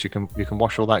 Apparently, yes. You can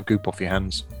wash all that goop off your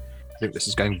hands. I think this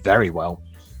is going very well.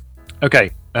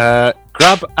 Okay,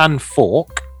 grab and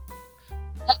fork,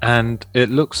 and it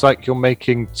looks like you're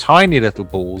making tiny little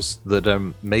balls that are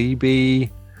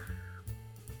maybe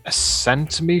a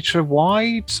centimeter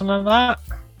wide, something like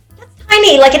that.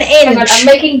 Tiny, like an Hang on, inch. I'm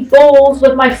making balls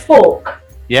with my fork.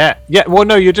 Yeah. Well,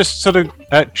 no, you're just sort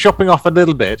of chopping off a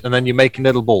little bit, and then you're making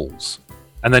little balls,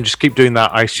 and then just keep doing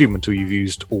that. I assume until you've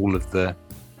used all of the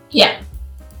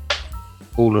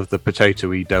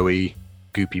potatoey, doughy,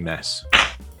 goopy mess.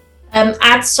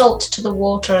 Add salt to the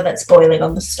water that's boiling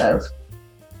on the stove.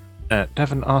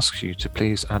 Devon asks you to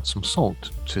please add some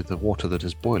salt to the water that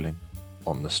is boiling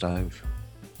on the stove.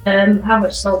 How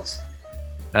much salt?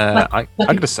 I'm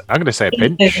gonna say a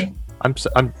pinch.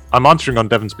 I'm answering on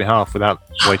Devon's behalf without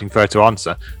waiting for her to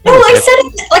answer. No, I said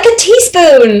it like a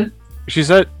teaspoon. She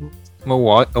said,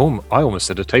 "Well, I almost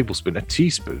said a tablespoon, a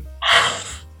teaspoon."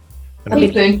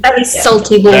 Teaspoon. Very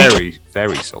salty water. Very,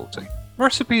 very salty.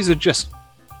 Recipes are just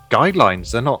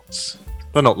guidelines. They're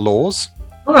not laws.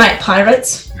 All right,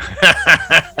 pirates.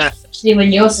 See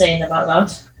when you're saying about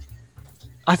that.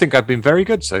 I think I've been very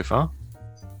good so far.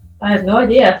 I have no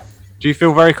idea. Do you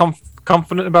feel very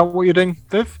confident about what you're doing,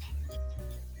 Viv?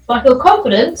 Do I feel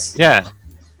confident? Yeah.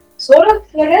 Sort of,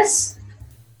 I guess.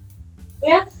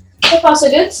 Yeah. So far so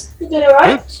good. You're doing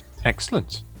alright. Good.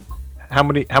 Excellent. How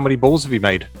many balls have you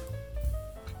made?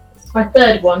 It's my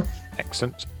third one.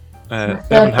 Excellent. My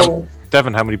third ball.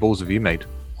 Devon, how many balls have you made?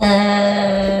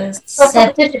 It's not a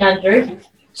competition, Andrew.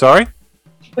 Sorry?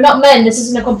 We're not men, this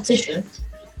isn't a competition.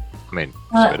 I mean,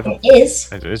 It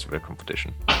is. it is a bit of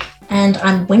competition. And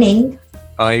I'm winning.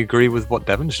 I agree with what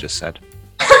Devon's just said.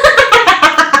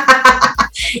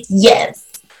 Yes.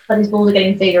 But his balls are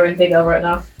getting bigger and bigger right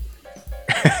now.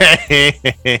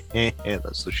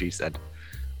 That's what she said.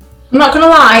 I'm not gonna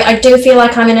lie, I do feel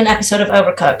like I'm in an episode of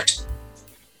Overcooked.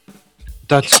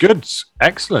 That's good.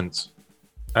 Excellent.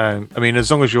 I mean,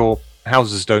 as long as your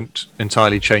houses don't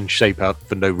entirely change shape out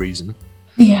for no reason.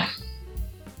 Yeah.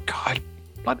 God, I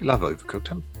bloody love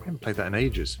Overcooked. I haven't played that in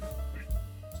ages.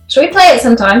 Shall we play it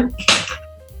sometime?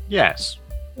 Yes.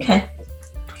 Okay.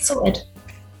 Sorted.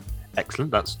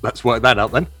 Excellent. Let's work that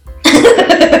out then.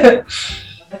 We're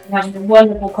having a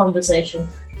wonderful conversation.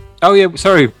 Oh yeah,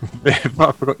 sorry.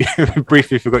 I forgot you.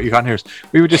 Briefly forgot you can't hear us.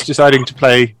 We were just deciding to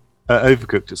play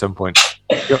Overcooked at some point.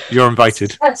 You're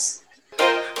invited. Yes.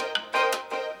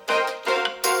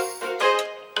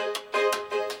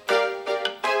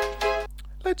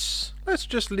 Let's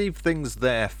just leave things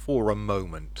there for a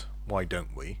moment. Why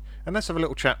don't we? And let's have a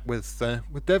little chat with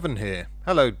Devon here.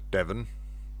 Hello, Devon.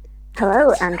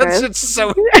 Hello, Andrew. That's just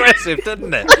so aggressive,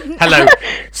 doesn't it? Hello,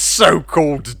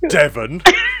 so-called Devon.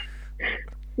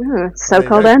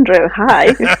 So-called Andrew.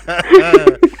 Hi.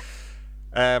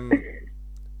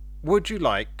 Would you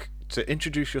like to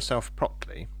introduce yourself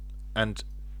properly and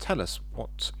tell us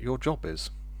what your job is?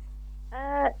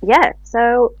 Yeah,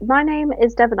 so my name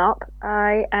is Devon Opp.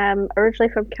 I am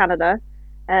originally from Canada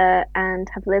and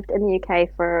have lived in the UK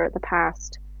for the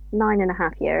past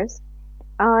 9.5 years.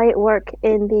 I work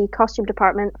in the costume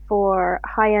department for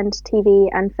high-end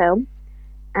TV and film,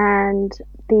 and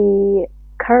the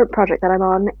current project that I'm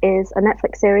on is a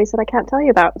Netflix series that I can't tell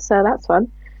you about, so that's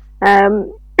fun.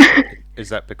 Is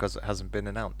that because it hasn't been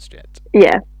announced yet?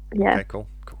 Yeah. Okay, cool.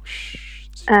 Shh.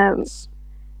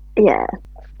 Yeah.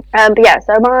 But yeah,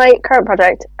 so my current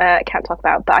project I can't talk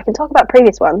about, but I can talk about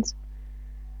previous ones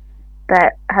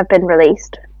that have been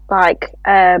released. Like,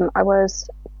 I was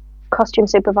costume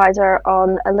supervisor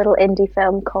on a little indie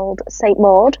film called Saint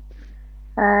Maud.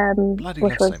 Bloody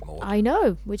love Saint Maud. I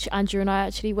know, which Andrew and I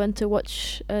actually went to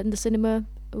watch in the cinema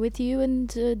with you, and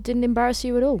didn't embarrass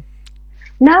you at all.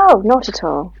 No, not at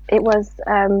all. It was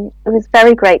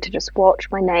very great to just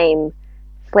watch my name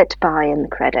flit by in the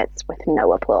credits with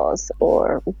no applause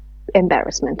or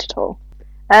embarrassment at all.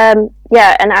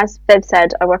 Yeah, and as Viv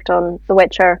said, I worked on The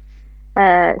Witcher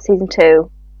season 2.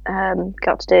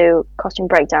 Got to do costume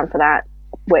breakdown for that,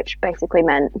 which basically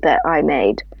meant that I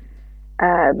made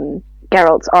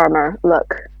Geralt's armor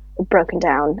look broken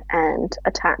down and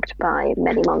attacked by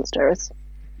many monsters.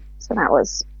 So that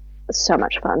was so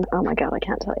much fun. Oh my god, I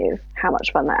can't tell you how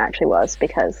much fun that actually was,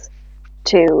 because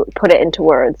to put it into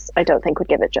words, I don't think would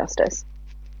give it justice.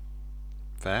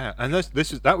 Fair. And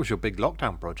that was your big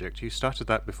lockdown project. You started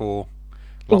that before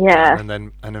lockdown, Yeah. and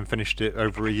then finished it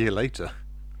over a year later.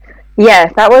 Yeah,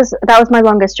 that was my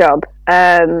longest job.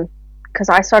 Because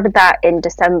I started that in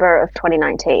December of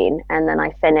 2019, and then I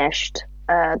finished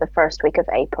the first week of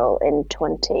April in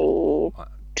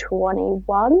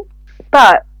 2021.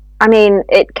 But I mean,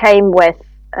 it came with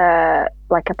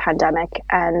like a pandemic,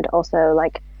 and also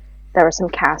like there were some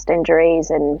cast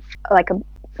injuries and like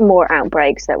more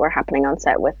outbreaks that were happening on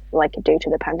set with like due to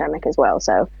the pandemic as well.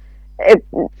 So it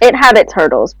had its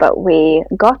hurdles, but we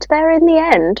got there in the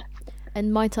end.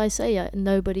 And might I say,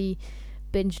 nobody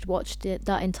binged watched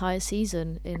that entire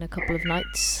season in a couple of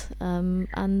nights, and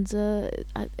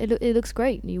it looks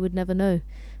great. You would never know,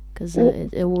 because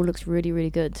it all looks really, really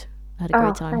good. I had a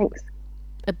great time. Thanks.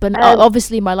 But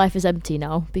obviously my life is empty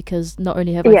now, because not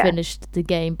only have I finished the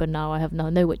game, but now I have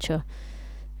no Witcher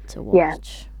to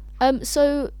watch. Yeah.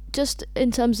 So just in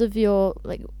terms of your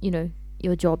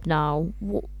your job now,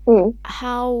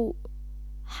 how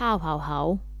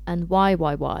and why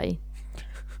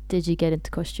did you get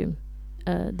into costume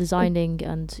designing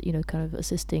and kind of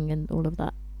assisting and all of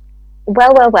that?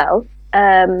 Well.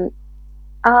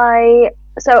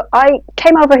 I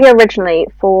came over here originally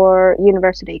for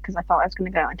university because I thought I was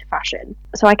going to go into fashion.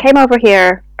 So I came over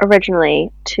here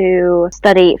originally to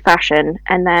study fashion,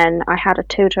 and then I had a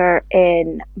tutor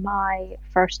in my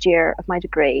first year of my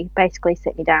degree basically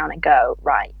sit me down and go,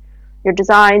 right, your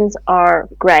designs are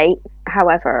great,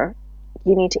 however,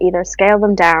 you need to either scale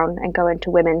them down and go into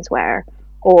women's wear,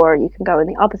 or you can go in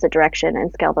the opposite direction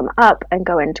and scale them up and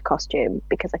go into costume,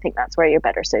 because I think that's where you're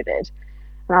better suited.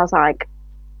 And I was like,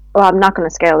 well, I'm not going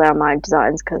to scale down my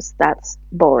designs because that's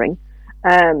boring.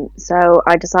 So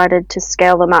I decided to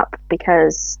scale them up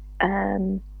because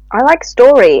I like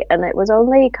story, and it was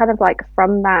only kind of like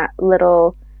from that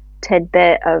little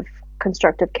tidbit of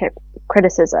constructive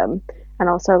criticism, and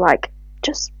also like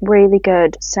just really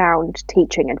good sound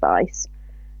teaching advice.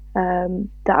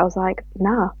 That I was like,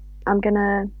 nah, I'm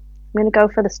gonna go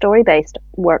for the story based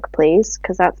work, please,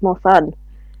 because that's more fun.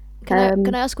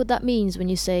 Can I ask what that means when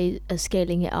you say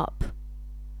scaling it up?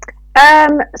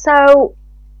 So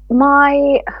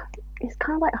it's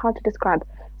kind of like hard to describe.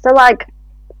 So like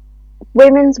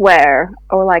women's wear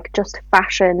or like just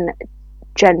fashion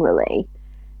generally,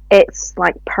 it's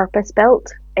like purpose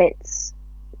built. It's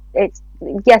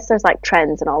yes, there's like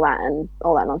trends and all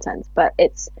that nonsense, but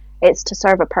it's to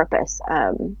serve a purpose.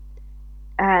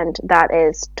 And that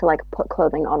is to like put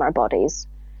clothing on our bodies,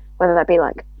 whether that be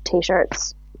like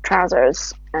t-shirts,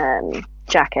 trousers,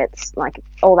 jackets, like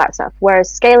all that stuff.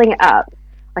 Whereas scaling it up,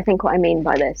 I think what I mean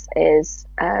by this is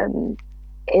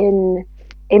in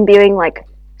imbuing like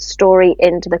story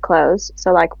into the clothes.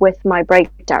 So like with my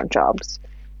breakdown jobs,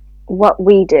 what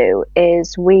we do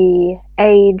is we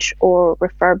age or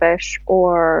refurbish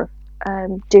or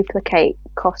duplicate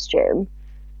costume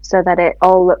so that it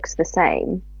all looks the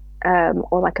same,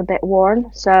 or like a bit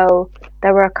worn. So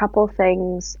there were a couple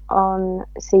things on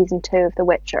season 2 of The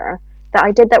Witcher that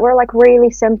I did that were like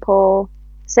really simple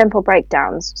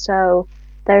breakdowns. So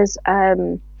there's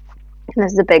and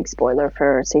this is a big spoiler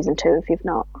for season 2 if you've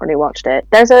not already watched it.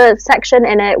 There's a section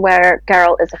in it where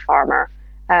Geralt is a farmer,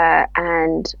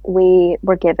 and we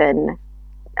were given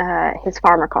his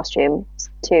farmer costume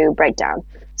to break down.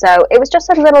 So it was just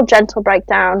a little gentle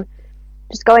breakdown,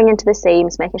 just going into the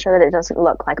seams, making sure that it doesn't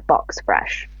look like box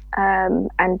fresh, and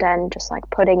then just like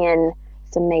putting in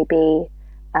some maybe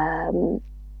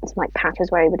some like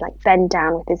patches where he would like bend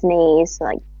down with his knees, so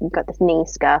like you've got this knee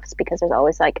scuffs, because there's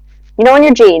always like, you know, on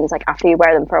your jeans, like after you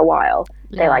wear them for a while,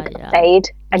 they fade,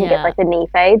 and you get like the knee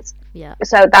fades. Yeah.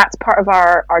 So that's part of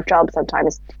our job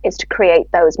sometimes, is to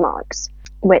create those marks,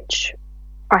 which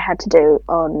I had to do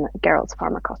on Geralt's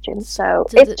farmer costume. So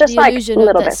it's just like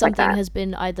little bits like that. Something has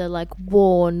been either like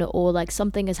worn or like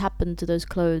something has happened to those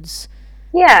clothes.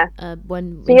 Yeah.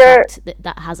 When in fact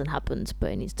that hasn't happened,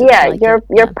 but it needs to. Yeah,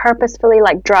 you're purposefully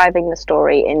like driving the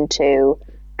story into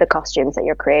the costumes that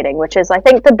you're creating, which is I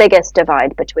think the biggest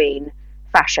divide between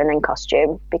fashion and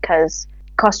costume, because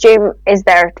costume is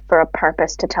there for a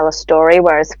purpose to tell a story,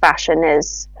 whereas fashion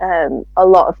is a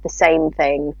lot of the same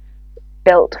thing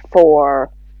built for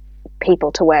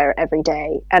people to wear every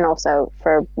day, and also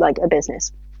for like a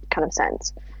business kind of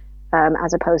sense,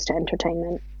 as opposed to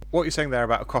entertainment. What you're saying there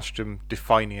about a costume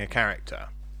defining a character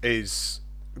is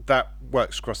that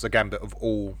works across the gambit of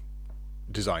all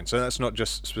design. So that's not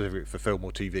just specific for film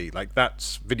or TV. Like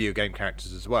that's video game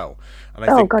characters as well. And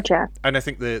I think, gotcha. And I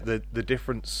think the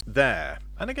difference there,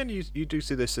 and again you do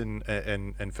see this in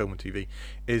film and TV,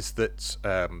 is that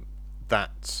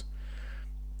that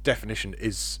definition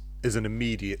is an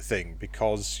immediate thing,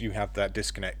 because you have that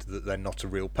disconnect that they're not a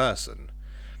real person.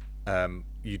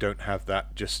 You don't have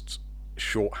that just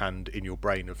shorthand in your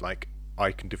brain of like,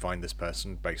 I can define this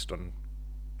person based on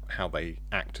how they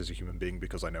act as a human being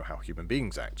because I know how human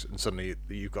beings act, and suddenly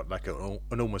you've got like an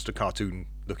almost a cartoon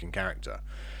looking character.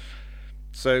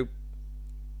 So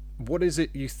what is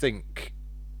it you think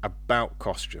about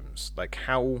costumes? Like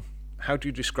how do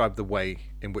you describe the way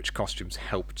in which costumes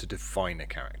help to define a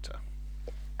character?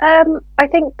 I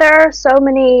think there are so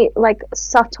many like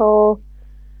subtle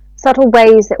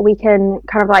ways that we can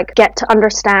kind of like get to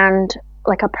understand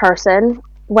like a person,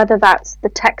 whether that's the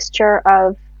texture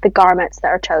of the garments that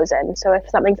are chosen. So if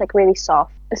something's like really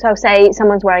soft, so say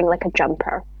someone's wearing like a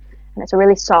jumper and it's a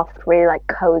really soft, really like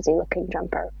cozy looking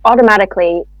jumper,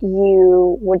 automatically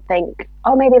you would think,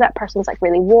 oh, maybe that person's like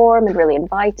really warm and really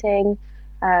inviting,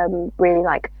 really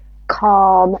like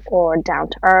calm or down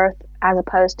to earth, as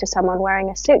opposed to someone wearing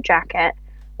a suit jacket,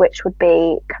 which would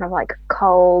be kind of like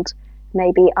cold,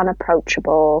 maybe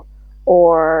unapproachable,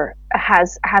 or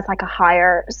has like a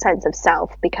higher sense of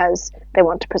self because they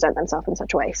want to present themselves in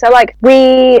such a way. So like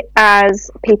we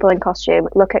as people in costume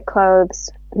look at clothes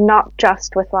not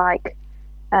just with like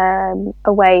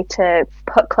a way to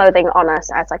put clothing on us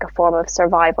as like a form of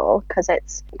survival, because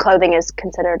clothing is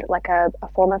considered like a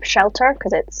form of shelter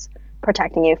because it's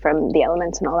protecting you from the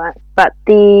elements and all that. But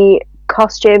the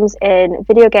costumes in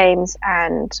video games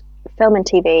and film and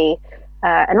TV,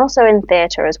 and also in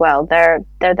theatre as well, they're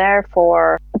there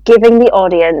for giving the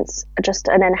audience just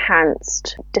an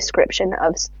enhanced description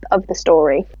of the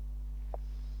story.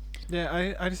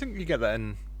 Yeah, I think you get that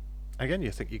in, again,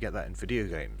 you think you get that in video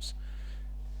games.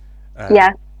 Yeah,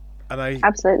 and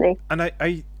absolutely. And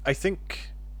I think,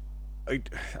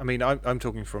 I mean, I'm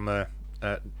talking from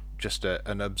just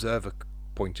an observer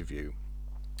point of view,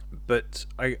 but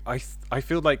I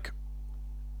feel like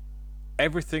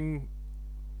everything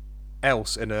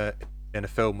else in a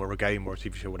film or a game or a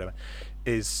TV show or whatever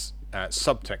is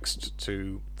subtext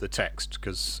to the text,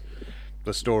 because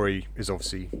the story is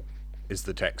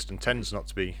the text and tends not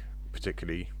to be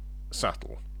particularly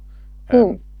subtle.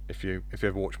 If you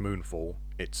ever watch Moonfall,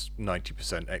 it's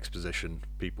 90% exposition,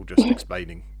 people just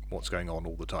explaining what's going on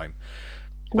all the time.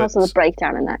 And also the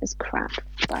breakdown in that is crap,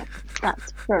 but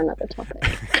that's for another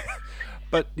topic.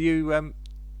 But you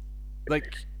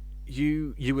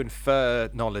you infer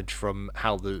knowledge from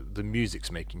how the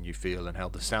music's making you feel, and how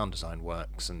the sound design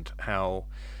works, and how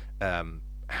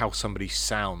somebody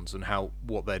sounds, and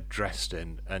what they're dressed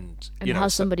in, and how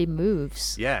somebody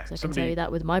moves. Yeah, I can tell you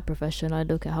that with my profession, I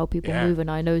look at how people move,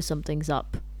 and I know something's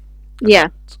up.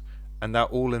 And that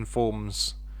all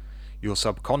informs your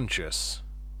subconscious,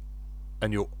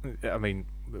 and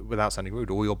without sounding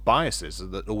rude, all your biases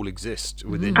that all exist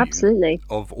within Absolutely. you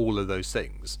of all of those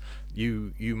things.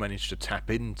 You manage to tap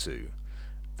into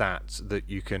that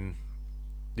you can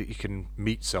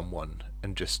meet someone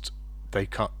and just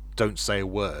don't say a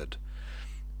word,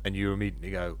 and you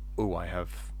immediately go, "Oh, I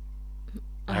have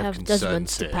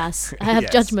judgments here." to pass. I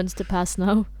have judgments to pass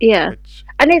now. Yeah,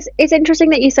 and it's interesting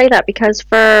that you say that, because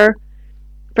for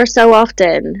so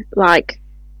often, like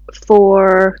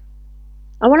I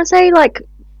want to say, like,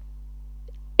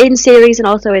 in series and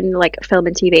also in like film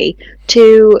and TV,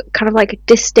 to kind of like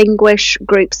distinguish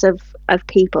groups of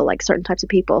people, like certain types of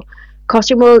people,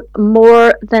 costume will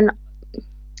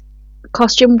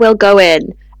go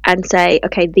in and say,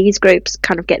 okay, these groups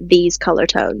kind of get these color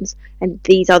tones and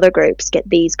these other groups get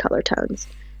these color tones,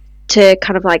 to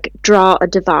kind of like draw a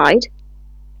divide.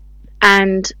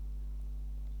 And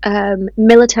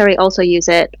military also use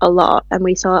it a lot, and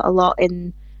we saw it a lot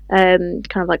in kind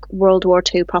of like World War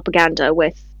II propaganda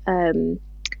with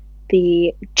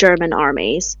the German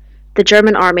armies. The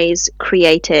German armies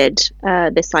created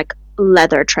this like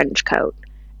leather trench coat,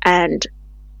 and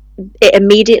it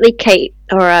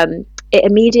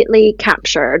immediately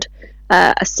captured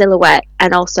a silhouette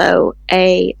and also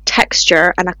a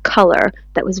texture and a color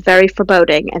that was very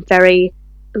foreboding and very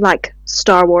like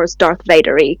Star Wars Darth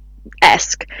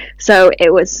Vader-y-esque. So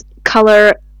it was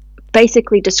color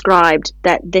basically described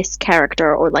that this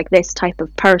character or like this type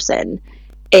of person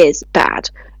is bad.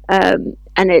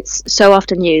 And it's so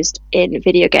often used in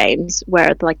video games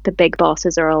where like the big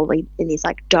bosses are all in these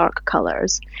like dark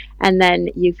colors, and then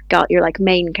you've got your like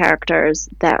main characters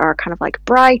that are kind of like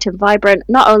bright and vibrant,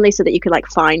 not only so that you could like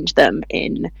find them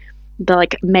in the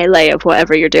like melee of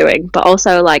whatever you're doing, but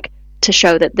also like to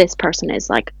show that this person is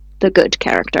like the good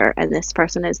character and this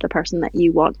person is the person that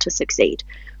you want to succeed.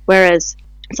 Whereas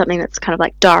something that's kind of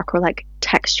like dark or like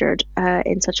textured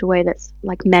in such a way that's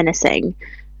like menacing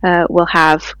will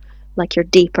have like your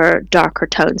deeper, darker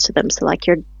tones to them. So like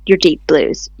your deep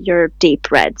blues, your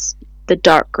deep reds, the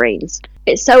dark greens.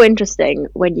 It's so interesting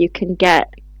when you can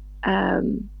get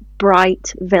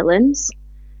bright villains.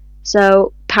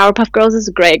 So Powerpuff Girls is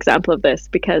a great example of this,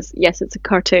 because yes, it's a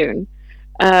cartoon,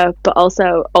 but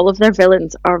also all of their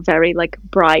villains are very like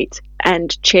bright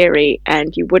and cheery,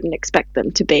 and you wouldn't expect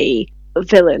them to be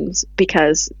villains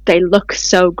because they look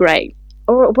so great.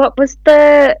 Or what was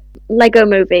the Lego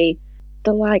movie?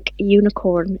 The like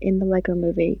unicorn in the Lego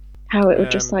movie, how it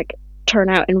would just like turn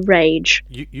out in rage.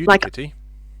 Unikitty. Like,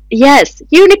 yes,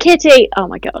 Unikitty. Oh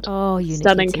my god. Oh, Unikitty.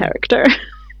 Stunning character.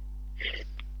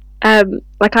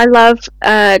 Like I love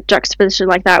juxtaposition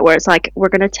like that, where it's like we're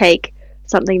gonna take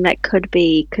something that could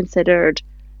be considered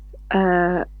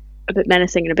a bit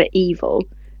menacing and a bit evil,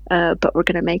 but we're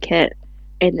gonna make it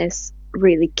in this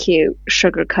really cute,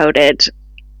 sugar-coated,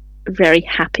 very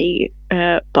happy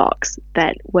box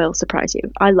that will surprise you.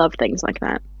 I love things like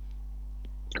that.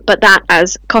 But that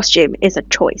as costume is a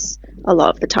choice a lot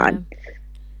of the time.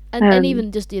 Yeah. And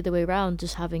even just the other way around,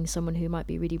 just having someone who might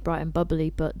be really bright and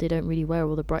bubbly, but they don't really wear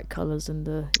all the bright colours and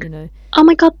the, you know. Oh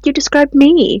my god, you described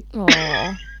me.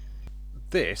 Aww.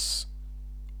 This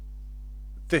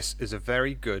is a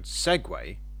very good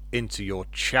segue into your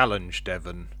challenge,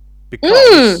 Devon,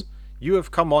 because you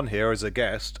have come on here as a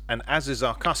guest, and as is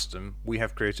our custom, we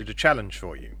have created a challenge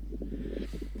for you.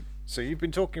 So you've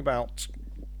been talking about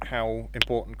how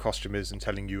important costume is in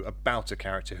telling you about a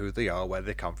character, who they are, where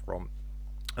they come from,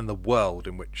 and the world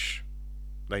in which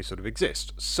they sort of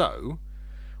exist. So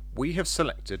we have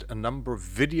selected a number of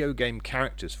video game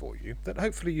characters for you that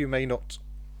hopefully you may not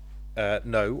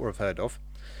know or have heard of.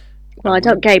 Well, I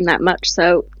don't game that much,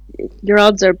 so your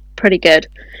odds are pretty good.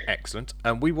 Excellent.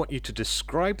 And we want you to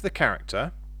describe the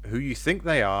character, who you think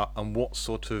they are, and what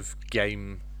sort of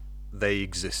game they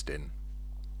exist in.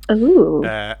 Ooh.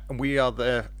 And we are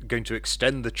going to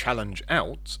extend the challenge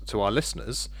out to our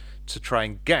listeners to try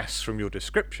and guess from your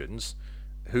descriptions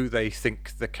who they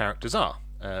think the characters are.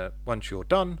 Once you're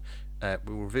done,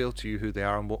 we'll reveal to you who they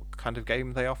are and what kind of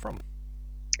game they are from.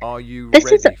 Are you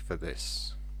ready for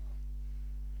this?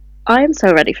 I am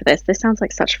so ready for this. This sounds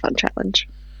like such a fun challenge.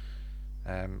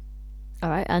 All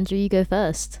right, Andrew, you go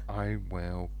first. I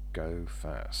will go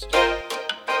first.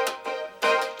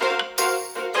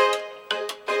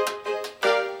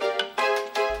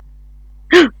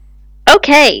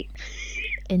 Okay.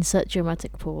 Insert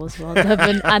dramatic pause while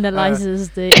Devon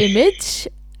analyzes the image.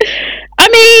 I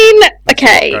mean, There's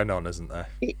okay. a lot going on, isn't there?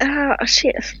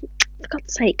 Shit. For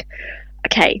God's sake.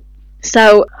 Okay.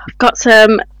 So, I've got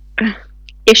some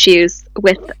issues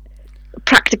with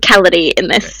practicality in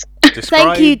this.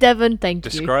 Thank you, Devon. Thank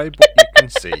you. Describe what you can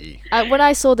see. When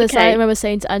I saw this, Okay. I remember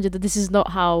saying to Andrew that this is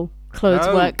not how clothes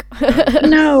No. work.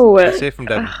 No. Let's hear from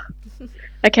Devon.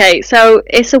 Okay, so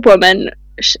it's a woman.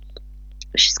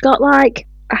 She's got like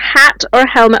a hat or a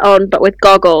helmet on, but with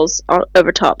goggles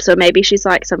over top. So maybe she's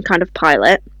like some kind of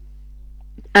pilot.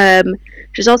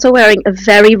 She's also wearing a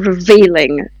very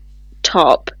revealing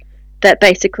top that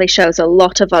basically shows a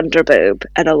lot of underboob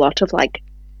and a lot of like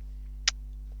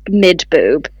mid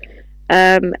boob,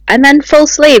 and then full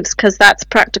sleeves because that's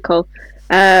practical.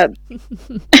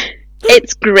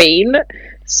 It's green,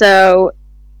 so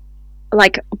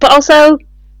like, but also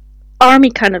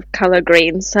army kind of color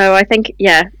green. So I think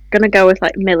gonna go with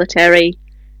like military.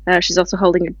 She's also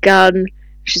holding a gun.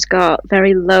 She's got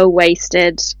very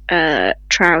low-waisted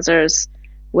trousers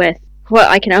with what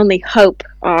I can only hope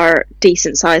are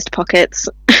decent-sized pockets.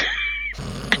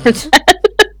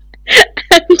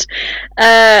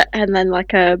 And then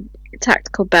like a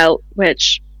tactical belt,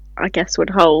 which I guess would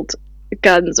hold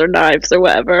guns or knives or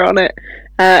whatever on it.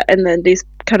 And then these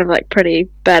kind of like pretty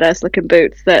badass looking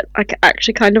boots that I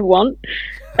actually kind of want.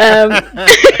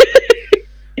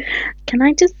 Can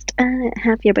I just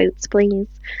have your boots, please?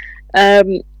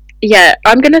 Yeah,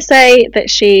 I'm gonna say that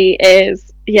she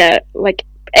is, like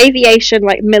aviation,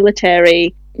 like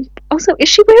military. Also, is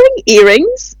she wearing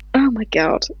earrings? Oh my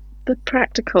god, the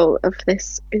practical of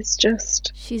this is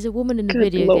just. She's a woman in a Good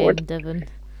video Lord. game, Devon.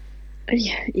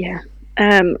 Yeah.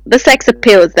 The sex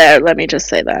appeal is there. Let me just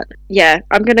say that. Yeah,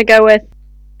 I'm gonna go with.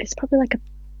 It's probably like a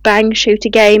bang shooter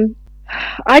game.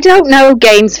 I don't know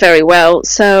games very well,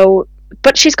 so.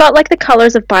 But she's got like the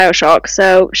colors of BioShock,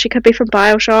 so she could be from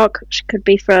BioShock. She could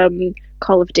be from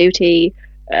Call of Duty.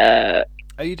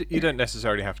 You don't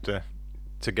necessarily have to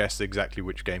guess exactly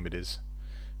which game it is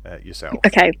yourself.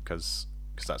 Okay. Because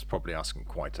that's probably asking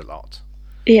quite a lot.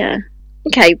 Yeah.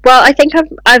 Okay. Well, I think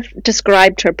I've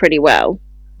described her pretty well.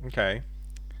 Okay.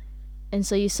 And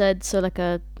so you said like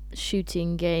a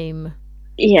shooting game,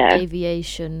 Yeah.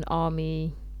 aviation,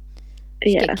 army.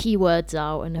 Just Yeah. get keywords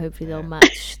out and hopefully they'll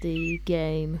match the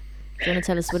game. Do you want to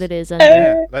tell us what it is, Uh,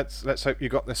 Andrew? Yeah. Let's hope you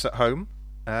got this at home.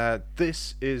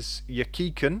 This is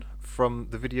Yakiken from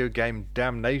the video game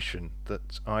Damnation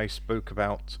that I spoke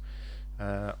about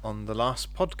on the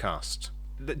last podcast.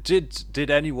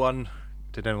 Did anyone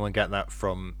get that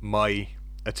from my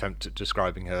attempt at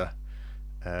describing her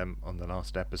on the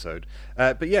last episode?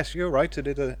 But yes, you're right. It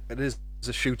is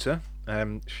a shooter.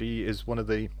 She is one of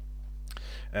the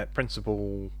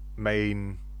principal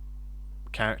main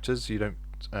characters. You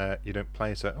don't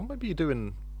play as her. Oh, maybe you do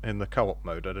in the co-op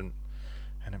mode. I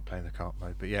didn't play the co-op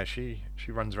mode, but yeah, she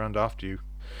runs around after you,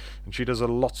 and she does a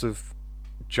lot of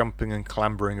jumping and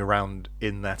clambering around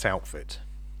in that outfit.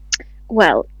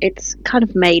 Well, it's kind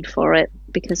of made for it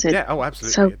because it's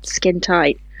absolutely. so skin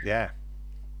tight. Yeah.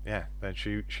 Then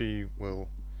she will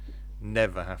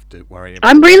never have to worry about.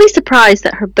 I'm really surprised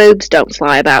that her boobs don't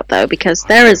fly about though, because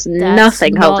there is That's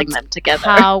nothing holding not them together.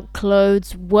 How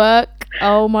clothes work?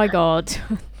 Oh my god!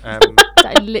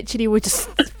 I literally would just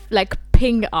like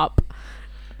ping up.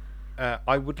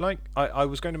 I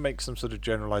was going to make some sort of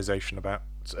generalization about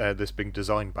this being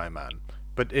designed by a man,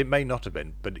 but it may not have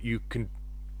been. But you can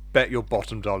bet your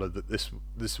bottom dollar that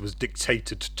this was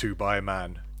dictated to by a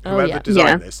man. Oh, Whoever yeah.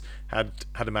 designed this had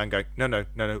a man going, no,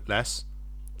 less.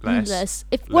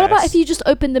 What about if you just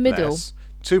open the middle? Less.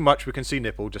 Too much, we can see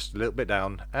nipple, just a little bit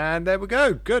down, and there we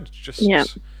go. Good. Just Yeah.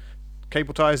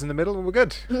 cable ties in the middle, and we're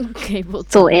good. Cable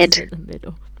Sorted. ties in the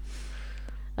middle.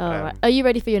 Alright. Are you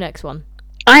ready for your next one?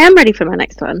 I am ready for my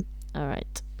next one.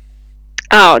 Alright.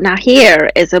 Oh, now here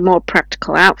is a more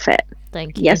practical outfit.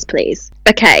 Thank you. Yes, please.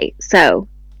 Okay, so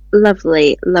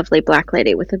lovely, lovely black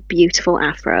lady with a beautiful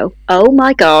afro. Oh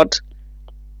my god,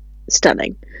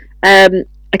 stunning.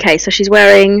 Okay, so she's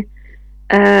wearing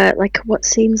like what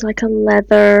seems like a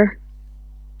leather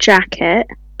jacket,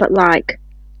 but like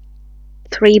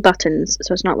 3 buttons.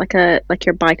 So it's not like your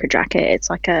biker jacket. It's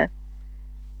like a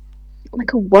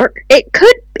like a work. It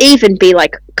could even be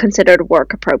like considered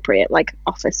work appropriate, like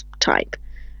office type.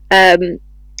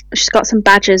 She's got some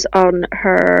badges on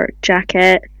her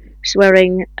jacket. She's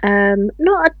wearing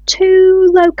not a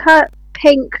too low cut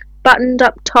pink buttoned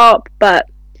up top, but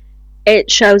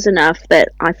it shows enough that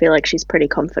I feel like she's pretty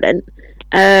confident.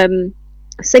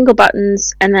 Single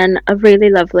buttons, and then a really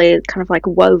lovely kind of like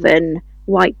woven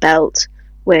white belt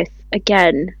with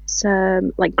again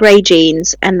some like grey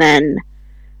jeans, and then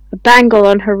a bangle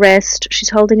on her wrist. She's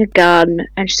holding a gun,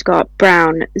 and she's got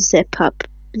brown zip up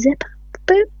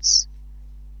boots.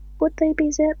 Would they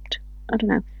be zipped? I don't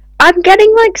know. I'm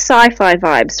getting like sci-fi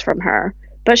vibes from her,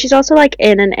 but she's also like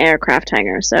in an aircraft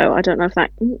hangar, so I don't know if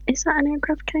that is that an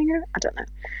aircraft hangar. I don't know.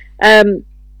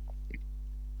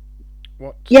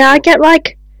 I get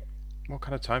like. What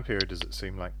kind of time period does it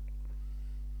seem like?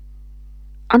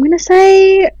 I'm gonna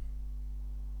say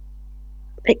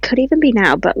it could even be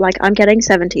now, but like I'm getting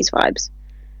 70s vibes,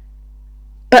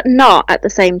 but not at the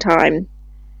same time.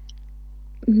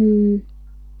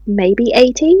 Maybe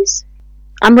 80s.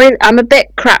 I'm a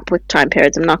bit crap with time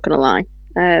periods. I'm not gonna lie.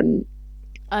 I'm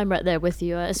right there with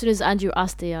you. As soon as Andrew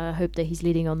asked it, I hope that he's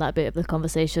leading on that bit of the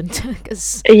conversation,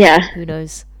 because who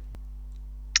knows?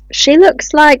 She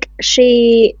looks like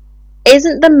she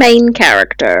isn't the main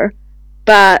character,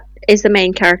 but is the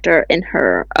main character in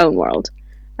her own world.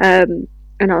 And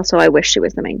also, I wish she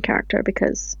was the main character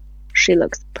because she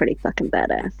looks pretty fucking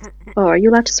badass. Oh, are you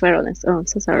allowed to swear on this? Oh, I'm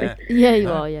so sorry. Yeah, you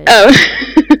are. Yeah. Oh.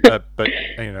 But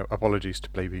apologies to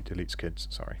Baby Deletes Kids.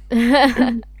 Sorry.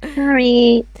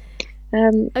 Sorry.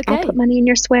 Okay. I'll put money in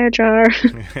your swear jar.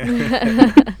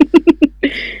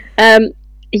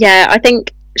 Yeah, I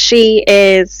think she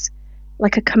is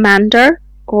like a commander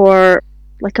or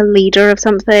like a leader of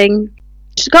something.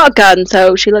 She's got a gun,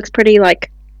 so she looks pretty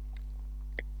like.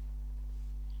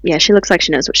 Yeah, she looks like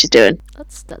she knows what she's doing.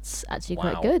 That's actually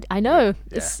quite good. I know.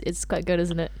 Yeah. It's quite good,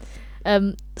 isn't it?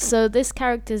 So this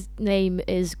character's name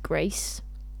is Grace,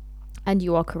 and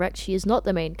you are correct. She is not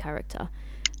the main character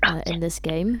in this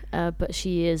game, but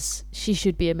she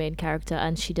should be a main character,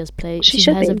 and she does play. She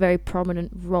has a very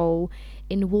prominent role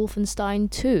in Wolfenstein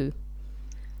 2.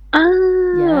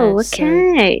 Oh,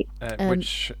 okay.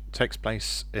 Which takes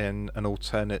place in an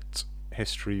alternate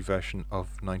history version of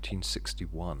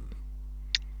 1961.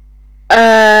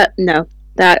 No,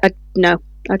 I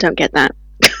don't get that.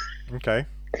 Okay.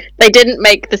 They didn't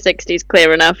make the 60s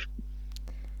clear enough.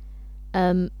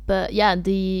 But yeah,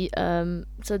 the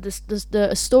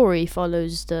story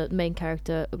follows the main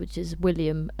character, which is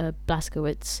William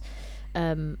Blazkowicz,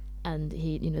 and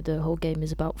he, the whole game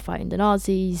is about fighting the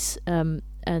Nazis,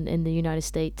 and in the United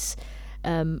States,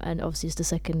 and obviously it's the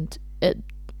second. It's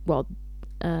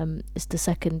the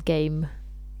second game.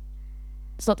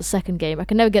 It's not the second game. I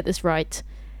can never get this right.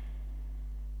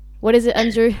 What is it,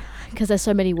 Andrew? Because there's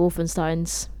so many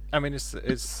Wolfensteins. I mean, it's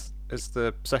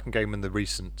the second game in the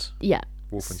recent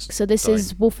Wolfenstein. So this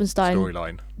is Wolfenstein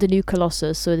storyline, the New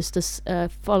Colossus. So it's this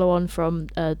follow-on from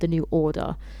the New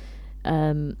Order,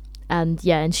 and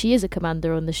she is a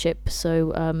commander on the ship.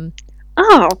 So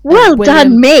William,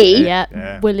 done me.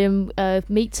 Yeah. William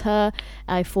meets her.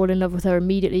 I fall in love with her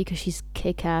immediately because she's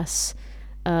kick-ass.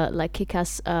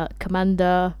 Kick-ass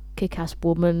commander, kick-ass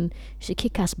woman. She's a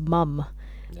kick-ass mum.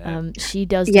 Yeah. She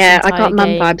does. Yeah, I got mum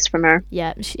vibes from her.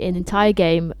 Yeah, an entire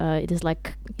game. It is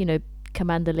like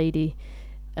commander lady,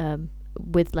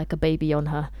 with like a baby on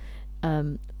her.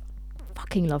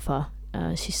 Fucking love her.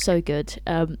 She's so good.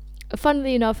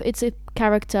 Funnily enough, it's a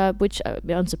character which,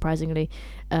 unsurprisingly,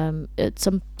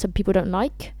 some people don't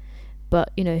like,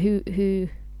 but who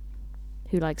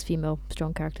likes female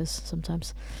strong characters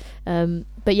sometimes.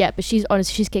 But she's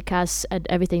honestly, she's kick-ass and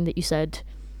everything that you said.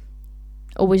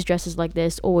 Always dresses like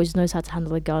this, always knows how to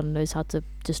handle a gun, knows how to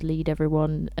just lead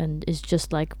everyone, and is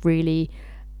just like really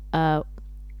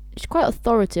she's quite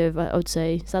authoritative, I would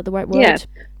say. Is that the right word?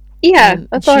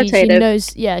 Authoritative. She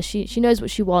knows she knows what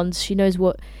she wants. She knows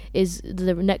what is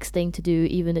the next thing to do,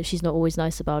 even if she's not always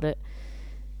nice about it.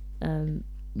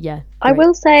 I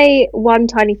will say one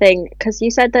tiny thing, because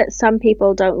you said that some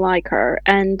people don't like her,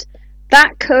 and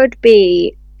that could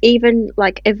be even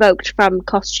like evoked from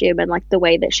costume and like the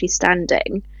way that she's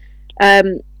standing.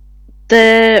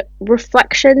 The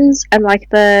reflections and like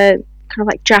the kind of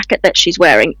like jacket that she's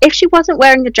wearing. If she wasn't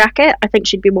wearing the jacket, I think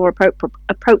she'd be more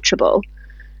approachable.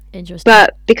 Interesting.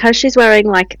 But because she's wearing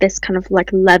like this kind of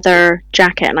like leather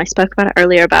jacket, and I spoke about it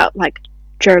earlier about like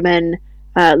German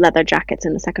leather jackets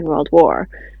in the Second World War,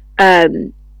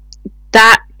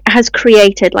 that has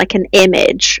created like an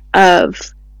image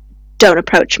of don't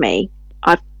approach me.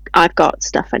 I've got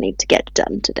stuff I need to get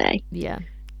done today. Yeah.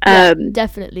 Yeah,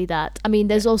 definitely that. I mean,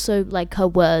 there's also like her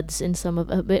words in some of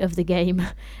a bit of the game.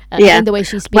 Yeah. And the way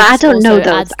she speaks. Well, I don't know also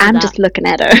those. adds to I'm that. just looking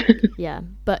at her. Yeah,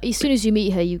 but as soon as you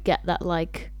meet her, you get that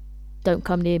like, "Don't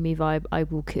come near me" vibe. I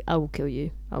will kill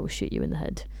you. I will shoot you in the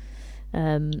head.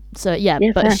 So yeah,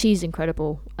 Yeah, but fair. she's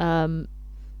incredible.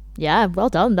 Yeah, well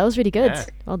done. That was really good. Yeah.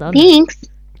 Well done. Thanks.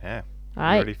 Yeah. All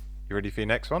right. You ready for your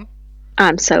next one?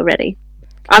 I'm so ready.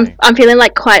 Okay. I'm feeling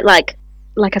like quite like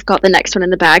I've got the next one in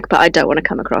the bag, but I don't want to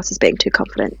come across as being too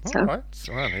confident. So. All right.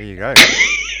 Well, there you go.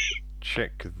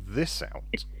 Check this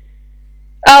out.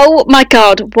 Oh my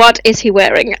god, what is he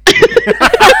wearing?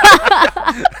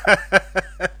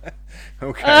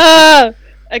 Okay.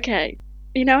 Okay.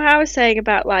 You know how I was saying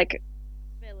about like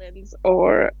villains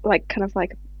or like kind of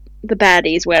like the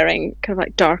baddies wearing kind of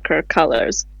like darker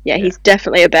colours? Yeah, he's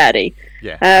definitely a baddie.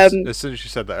 Yeah. As soon as you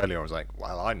said that earlier, I was like,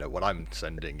 well, I know what I'm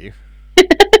sending you.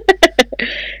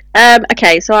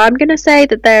 Okay, so I'm gonna say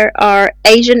that there are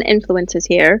Asian influences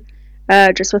here,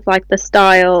 just with like the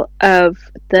style of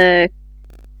the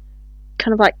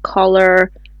kind of like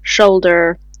collar,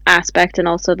 shoulder aspect, and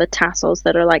also the tassels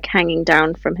that are like hanging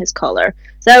down from his collar.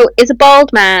 So it's a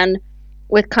bald man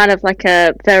with kind of like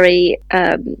a very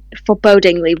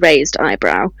forebodingly raised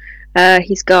eyebrow.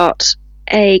 He's got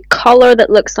a collar that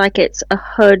looks like it's a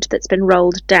hood that's been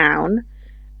rolled down.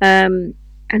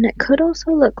 And it could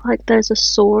also look like there's a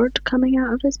sword coming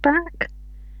out of his back.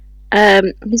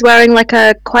 He's wearing like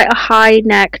quite a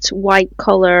high-necked white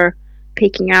collar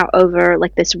peeking out over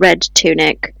like this red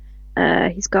tunic.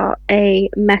 He's got a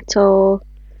metal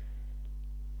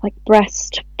like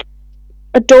breast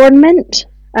adornment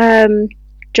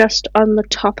just on the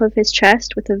top of his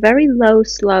chest with a very low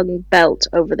slung belt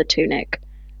over the tunic.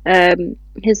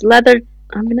 His leather,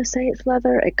 I'm gonna say it's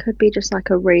leather. It could be just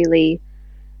like a really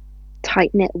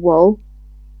tight knit wool,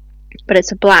 but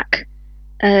it's a black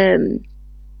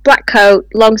coat,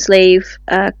 long sleeve,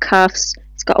 cuffs.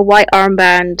 It's got a white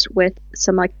armband with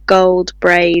some like gold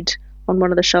braid on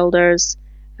one of the shoulders.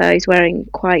 He's wearing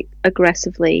quite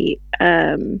aggressively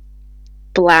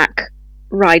black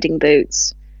riding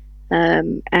boots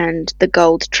and the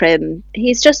gold trim.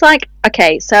 He's just like,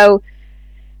 okay, so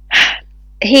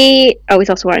he's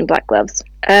also wearing black gloves.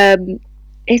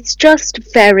 It's just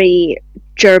very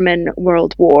German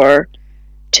World War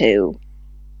II,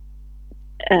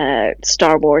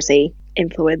 Star Warsy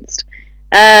influenced.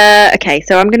 Okay,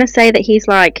 so I'm gonna say that he's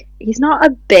not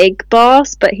a big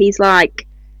boss, but he's not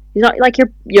like your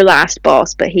last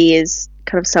boss, but he is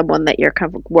kind of someone that you're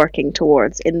kind of working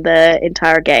towards in the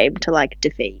entire game to like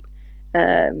defeat.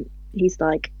 He's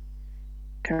like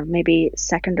kind of maybe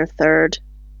second or third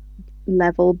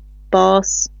level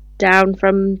boss down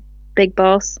from big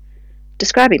boss.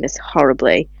 Describing this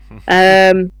horribly.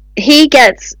 He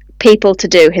gets people to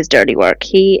do his dirty work.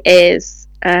 He is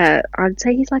I'd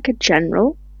say he's like a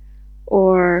general,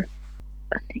 or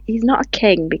he's not a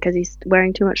king because he's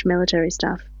wearing too much military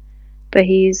stuff, but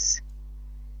it's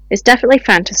definitely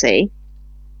fantasy.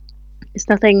 It's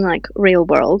nothing like real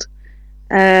world.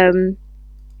 I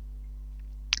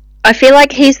feel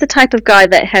like he's the type of guy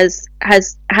that has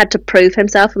had to prove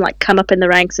himself and like come up in the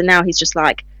ranks, and now he's just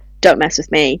like, don't mess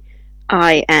with me.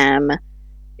 I am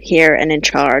here and in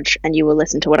charge, and you will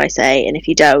listen to what I say, and if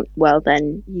you don't, well,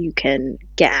 then you can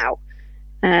get out.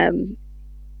 And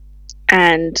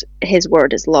his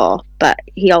word is law, but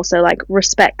he also like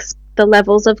respects the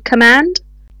levels of command.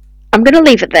 I'm gonna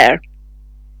leave it there.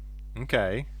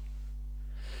 Okay.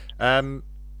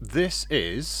 This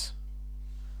is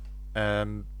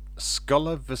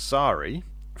Scholar Vasari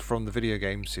from the video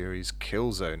game series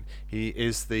Killzone. He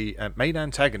is the main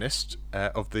antagonist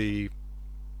of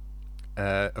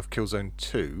Killzone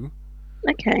 2.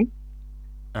 Okay.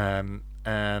 And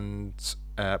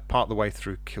part of the way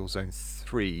through Killzone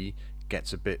 3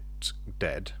 gets a bit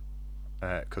dead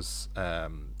because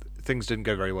things didn't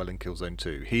go very well in Killzone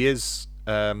 2. He's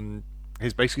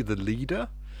basically the leader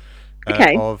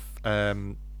of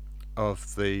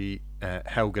the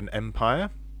Helgen Empire,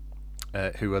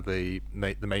 who are the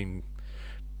main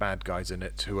bad guys in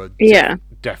it, who are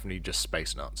definitely just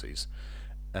space Nazis.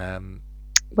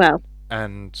 Well,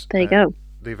 and there you go.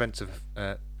 The events of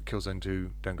Killzone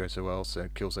 2 don't go so well, so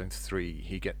Killzone 3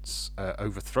 he gets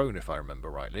overthrown, if I remember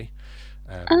rightly.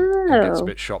 And gets a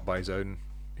bit shot by his own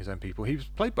people. He was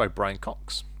played by Brian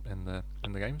Cox in the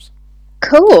games.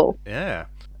 Cool. Yeah,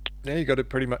 you got it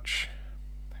pretty much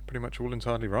all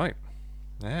entirely right.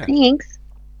 Yeah. Thanks.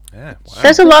 Yeah. Wow.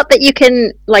 There's a lot that you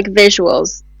can like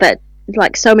visuals that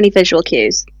like so many visual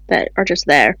cues that are just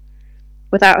there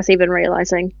without us even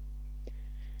realizing.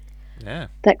 Yeah.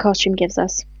 That costume gives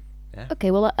us. Yeah.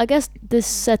 Okay, well, I guess this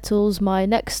settles my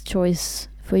next choice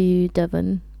for you,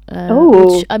 Devon.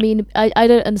 Ooh. Which, I mean, I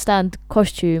don't understand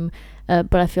costume,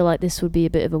 but I feel like this would be a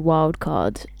bit of a wild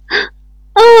card.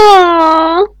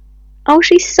 Aww. Oh,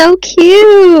 she's so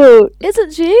cute.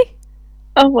 Isn't she?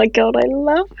 Oh my god, I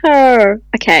love her.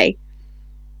 Okay,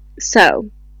 so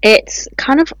it's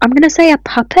kind of, I'm gonna say a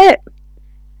puppet.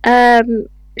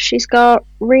 She's got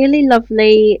really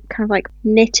lovely kind of like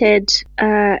knitted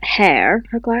hair.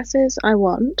 Her glasses, I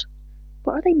want.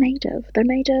 What are they made of? They're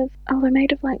made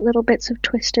of like little bits of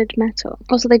twisted metal.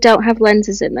 Also, they don't have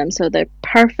lenses in them, so they're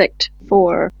perfect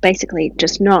for basically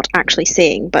just not actually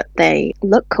seeing, but they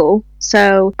look cool.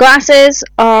 So, glasses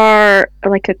are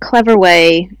like a clever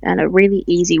way and a really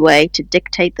easy way to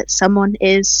dictate that someone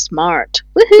is smart.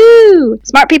 Woohoo!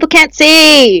 Smart people can't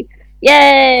see!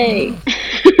 Yay!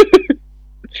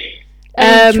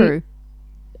 True.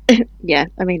 Yeah,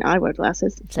 I mean, I wear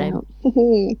glasses. Same.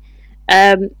 So.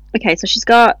 Okay, so she's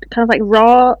got kind of like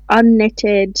raw,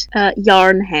 unknitted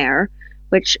yarn hair,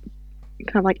 which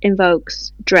kind of like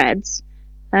invokes dreads.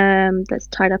 That's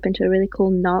tied up into a really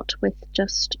cool knot with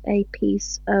just a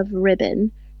piece of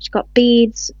ribbon. She's got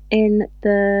beads in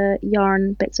the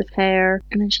yarn bits of hair,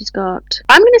 and then she's got.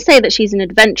 I'm going to say that she's an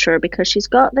adventurer because she's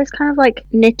got this kind of like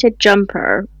knitted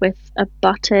jumper with a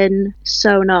button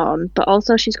sewn on, but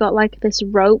also she's got like this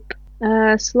rope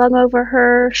slung over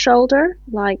her shoulder,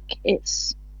 like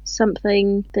it's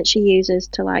something that she uses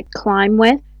to like climb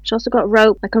with. She's also got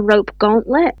rope, like a rope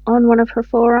gauntlet on one of her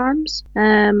forearms.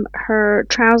 Her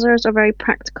trousers are very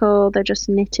practical. They're just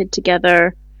knitted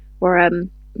together, or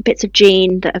bits of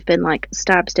jean that have been like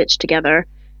stab stitched together.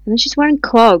 And then she's wearing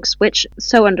clogs, which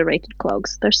so underrated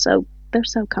clogs. They're so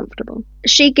comfortable.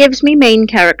 She gives me main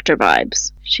character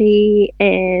vibes.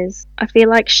 I feel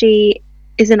like she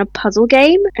is in a puzzle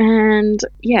game, and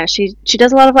yeah, she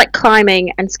does a lot of like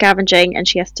climbing and scavenging, and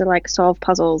she has to like solve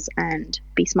puzzles and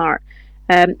be smart.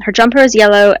 Her jumper is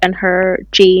yellow, and her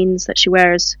jeans that she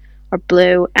wears are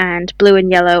blue, and blue and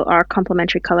yellow are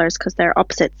complementary colors because they're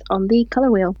opposites on the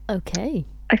color wheel. Okay.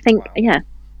 I think, Wow. yeah.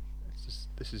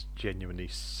 This is genuinely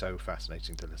so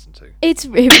fascinating to listen to. It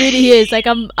really is. Like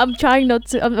I'm trying not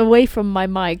to. I'm away from my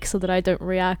mic so that I don't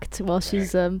react while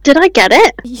she's. Did I get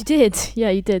it? You did.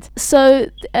 Yeah, you did. So,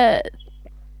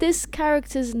 this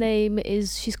character's name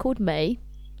is. She's called May,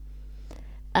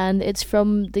 and it's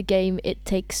from the game It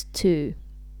Takes Two,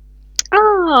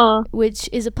 Oh, which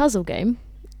is a puzzle game.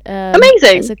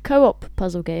 amazing! It's a co-op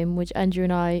puzzle game which Andrew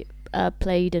and I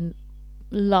played and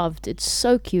loved. It's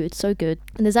so cute, it's so good.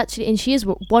 And she is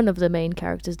one of the main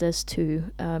characters. There's two,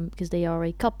 because they are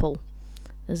a couple.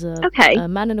 There's a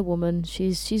man and a woman.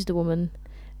 She's the woman,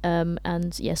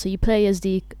 and yeah, so you play as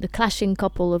the clashing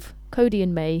couple of Cody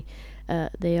and May.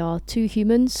 They are two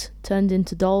humans turned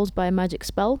into dolls by a magic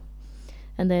spell,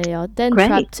 and they are then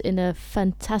trapped in a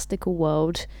fantastical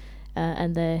world,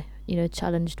 and they're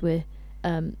challenged with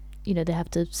they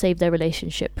have to save their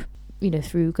relationship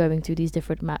through going through these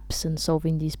different maps and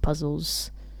solving these puzzles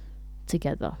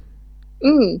together.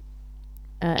 And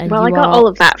I got all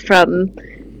of that from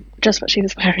just what she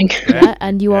was wearing. Yeah,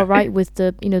 and you are right with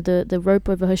the rope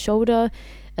over her shoulder.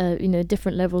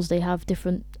 Different levels, they have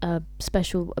different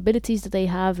special abilities that they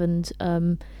have, and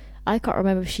I can't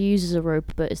remember if she uses a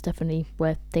rope, but it's definitely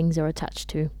where things are attached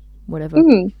to whatever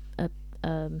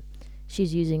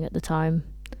she's using at the time.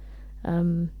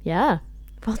 Yeah,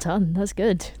 well done. That's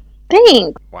good.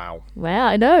 Thanks. Wow. Wow,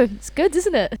 I know. It's good,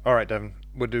 isn't it? All right, Devon.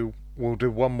 We'll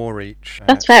do one more each.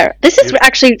 That's fair. This is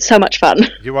actually so much fun.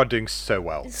 You are doing so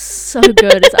well. It's so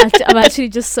good. I'm actually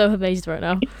just so amazed right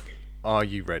now. Are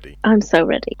you ready? I'm so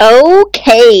ready.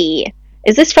 Okay.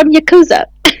 Is this from Yakuza?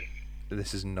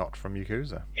 This is not from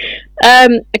Yakuza.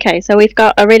 Okay, so we've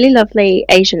got a really lovely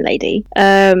Asian lady.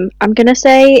 I'm gonna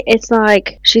say it's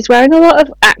like she's wearing a lot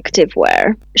of active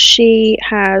wear. She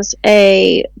has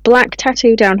a black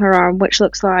tattoo down her arm, which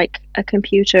looks like a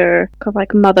computer, kind of like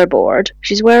motherboard.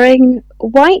 She's wearing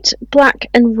white, black,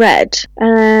 and red,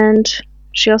 and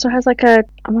she also has like I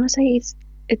want to say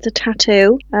it's a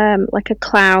tattoo, like a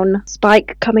clown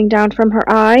spike coming down from her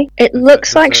eye. It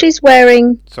looks like she's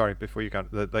wearing. Sorry, before you go,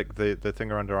 the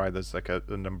thing around her eye, there's like a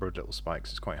number of little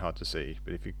spikes. It's quite hard to see,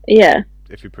 but if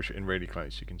you push it in really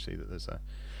close, you can see that there's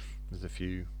a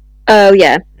few. Oh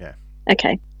yeah. Yeah.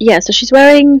 Okay. Yeah. So she's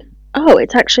wearing. Oh,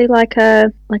 it's actually like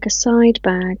a side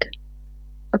bag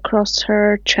across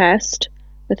her chest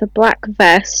with a black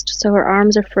vest, so her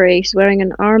arms are free. She's wearing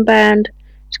an armband.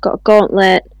 She's got a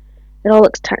gauntlet. It all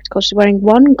looks tactical. She's wearing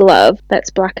one glove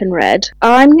that's black and red.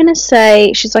 I'm gonna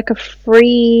say she's like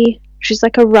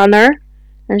a runner,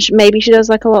 and maybe she does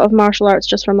like a lot of martial arts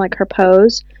just from like her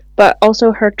pose. But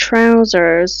also her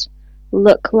trousers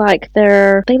look like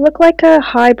they look like a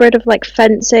hybrid of like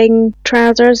fencing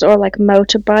trousers or like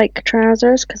motorbike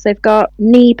trousers because they've got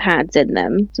knee pads in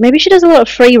them. So maybe she does a lot of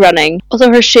free running.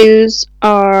 Also, her shoes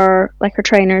are like her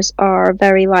trainers are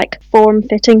very like form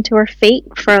fitting to her feet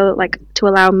for like to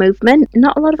allow movement.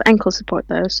 Not a lot of ankle support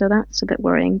though, so that's a bit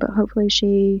worrying, but hopefully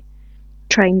she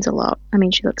trains a lot. I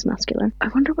mean, she looks muscular. I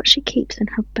wonder what she keeps in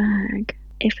her bag.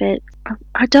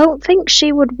 I don't think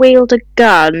she would wield a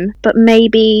gun, but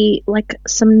maybe like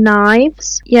some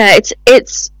knives. Yeah,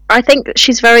 it's I think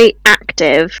she's very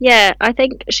active. Yeah, I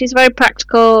think she's very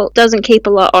practical, doesn't keep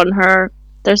a lot on her.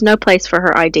 There's no place for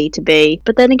her ID to be.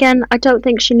 But then again, I don't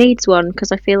think she needs one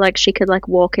because I feel like she could like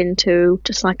walk into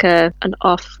just like an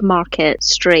off-market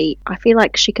street. I feel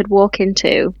like she could walk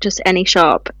into just any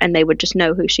shop and they would just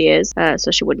know who she is,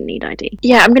 so she wouldn't need ID.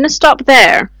 Yeah, I'm gonna stop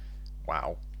there.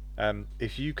 Wow.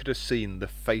 If you could have seen the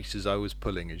faces I was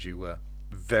pulling as you were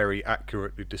very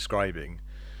accurately describing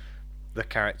the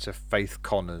character Faith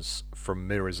Connors from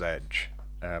Mirror's Edge,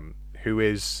 who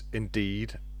is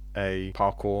indeed a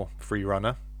parkour free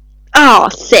runner. Oh,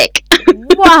 sick!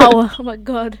 Wow! Oh my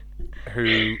god.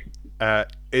 Who,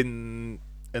 in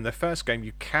the first game,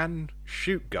 you can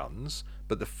shoot guns,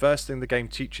 but the first thing the game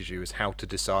teaches you is how to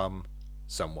disarm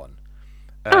someone.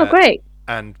 Oh, great!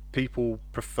 And people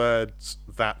preferred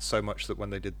that so much that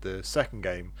when they did the second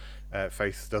game,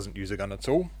 Faith doesn't use a gun at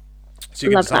all. So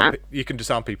you can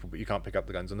disarm people, but you can't pick up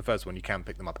the guns. In the first one, you can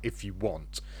pick them up if you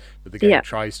want, but the game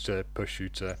tries to push you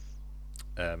to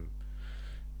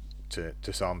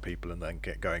disarm people and then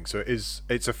get going. So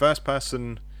it's a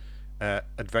first-person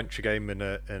adventure game in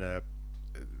a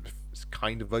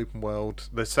kind of open world.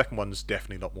 The second one's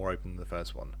definitely a lot more open than the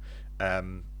first one.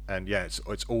 And yeah,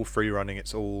 it's all free running.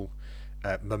 It's all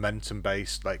momentum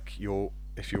based. Like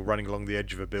if you're running along the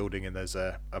edge of a building and there's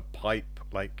a pipe,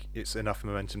 like it's enough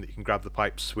momentum that you can grab the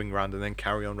pipe, swing around, and then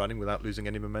carry on running without losing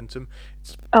any momentum.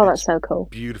 That's so cool.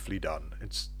 Beautifully done.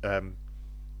 It's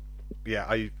yeah,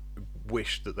 I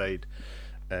wish that they'd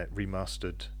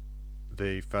remastered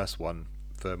the first one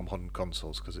for modern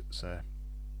consoles because it's a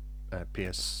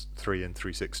PS3 and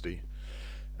 360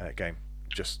 game.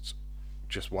 Just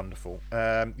wonderful.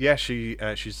 Yeah,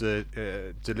 she's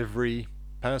a delivery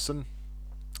person,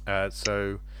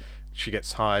 so she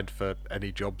gets hired for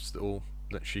any jobs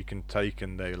that she can take,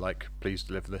 and they like, please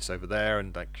deliver this over there,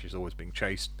 and like she's always being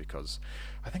chased because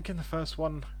I think in the first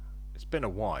one, it's been a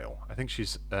while. I think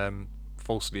she's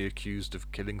falsely accused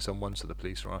of killing someone, so the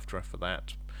police are after her for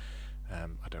that.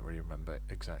 I don't really remember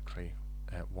exactly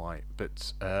why,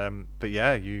 but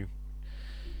yeah, you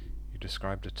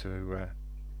described her to a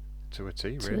T,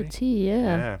 really. To a T,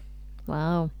 yeah.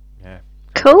 Wow. Yeah.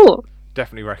 Cool.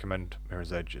 Definitely recommend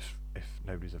Mirror's Edge if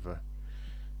nobody's ever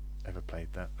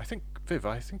played that. I think Viv,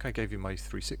 I gave you my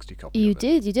 360 copy. You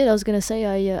did. I was gonna say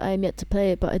I'm yet to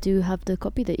play it, but I do have the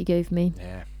copy that you gave me.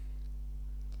 Yeah.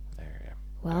 There you go.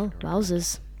 Well,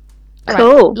 wowzers.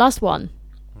 Cool. Right, last one.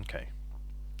 Okay.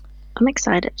 I'm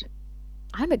excited.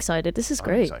 I'm excited. This is I'm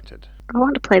great. excited. I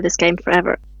want to play this game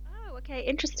forever. Oh, okay,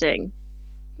 interesting.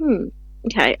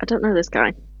 Okay, I don't know this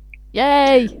guy.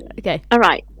 Yay! Okay. All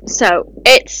right, so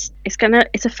it's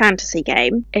a fantasy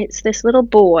game. It's this little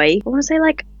boy. I want to say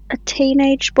like a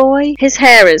teenage boy. His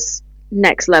hair is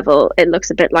next level. It looks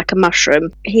a bit like a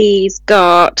mushroom. He's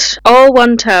got all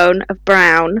one tone of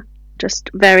brown, just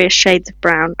various shades of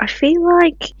brown. I feel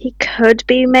like he could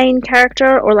be main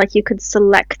character, or like you could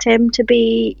select him to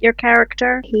be your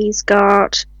character. He's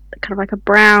got kind of like a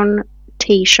brown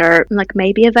t-shirt and like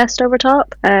maybe a vest over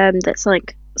top that's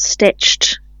like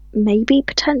stitched, maybe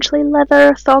potentially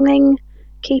leather thonging,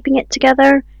 keeping it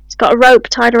together. He's got a rope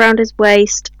tied around his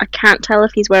waist. I can't tell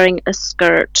if he's wearing a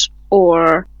skirt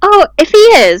or... Oh, if he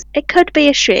is, it could be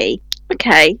a she.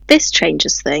 Okay, this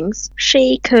changes things.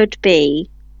 She could be...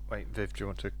 Wait, Viv, do you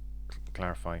want to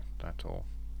clarify that or...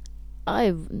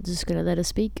 I'm just gonna let her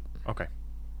speak. Okay.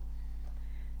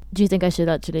 Do you think I should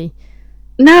actually...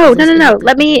 No.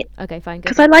 Let me... Okay, fine.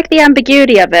 Because I like the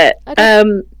ambiguity of it. Okay.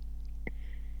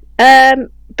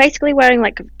 Basically wearing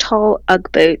like tall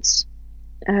Ugg boots,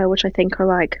 which I think are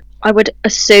like... I would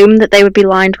assume that they would be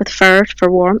lined with fur for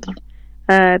warmth,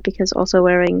 because also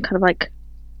wearing kind of like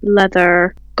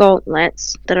leather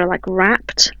gauntlets that are like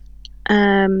wrapped,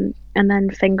 and then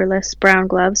fingerless brown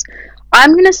gloves.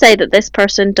 I'm going to say that this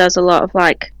person does a lot of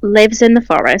like, lives in the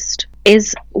forest,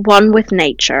 is one with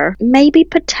nature, maybe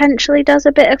potentially does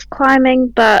a bit of climbing,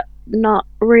 but not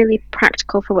really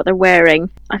practical for what they're wearing.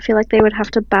 I feel like they would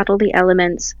have to battle the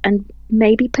elements and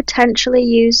maybe potentially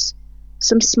use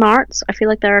some smarts. I feel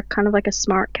like they're kind of like a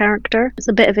smart character. There's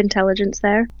a bit of intelligence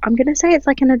there. I'm gonna say it's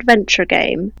like an adventure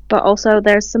game, but also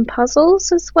there's some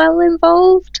puzzles as well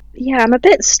involved. Yeah, I'm a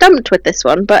bit stumped with this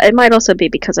one, but it might also be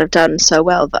because I've done so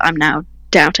well that I'm now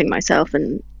doubting myself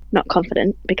and not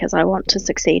confident because I want to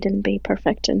succeed and be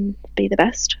perfect and be the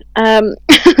best.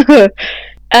 Yeah,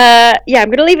 I'm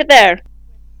gonna leave it there.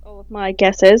 All of my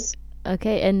guesses.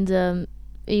 Okay, and are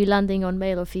you landing on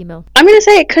male or female? I'm gonna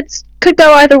say it could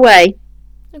go either way.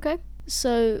 Okay.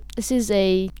 So this is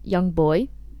a young boy.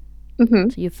 Hmm.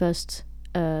 So your first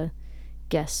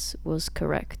guess was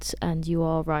correct, and you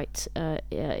are right.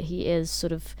 Yeah, he is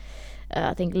sort of,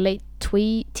 I think, late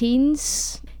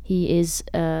teens. He is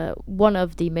one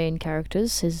of the main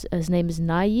characters. His name is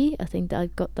Nai. I think that I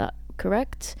got that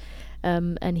correct.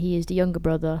 And he is the younger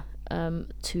brother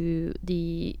to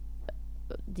the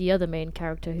other main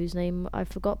character whose name I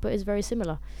forgot, but is very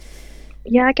similar.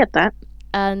 Yeah, I get that.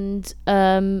 And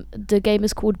the game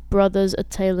is called Brothers: A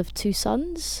Tale of Two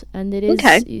Sons, and it is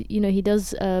Okay. he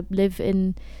does live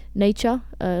in nature.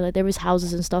 Like there is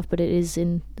houses and stuff, but it is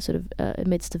in sort of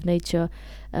amidst of nature.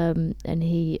 And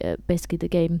he basically the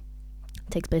game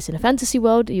takes place in a fantasy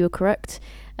world. You are correct.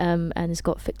 And it's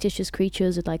got fictitious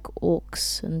creatures like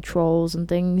orcs and trolls and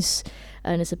things.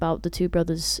 And it's about the two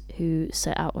brothers who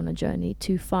set out on a journey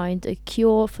to find a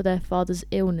cure for their father's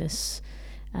illness.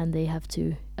 And they have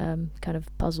to kind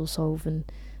of puzzle solve and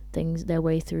things their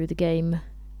way through the game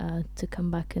to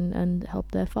come back and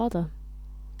help their father.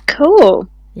 Cool.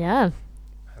 Yeah.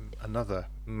 Another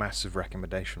massive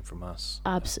recommendation from us.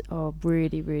 Oh,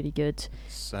 really, really good.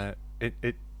 So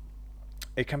it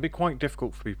can be quite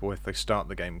difficult for people if they start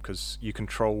the game because you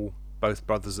control both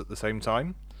brothers at the same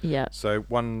time. Yeah. So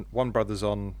one brother's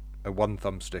on one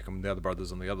thumbstick and the other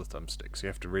brother's on the other thumbstick. So you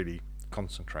have to really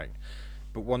concentrate.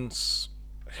 But once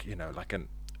like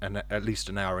at least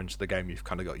an hour into the game, you've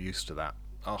kind of got used to that.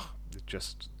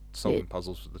 Just solving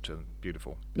puzzles with the two,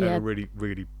 beautiful. Yeah. A really,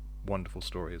 really wonderful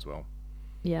story as well.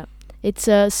 Yeah, it's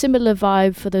a similar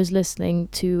vibe for those listening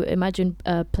to imagine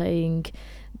playing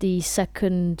the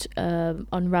second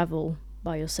Unravel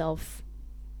by yourself,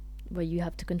 where you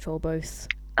have to control both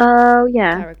Oh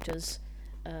yeah. characters.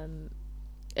 Not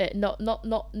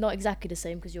exactly the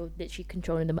same because you're literally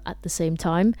controlling them at the same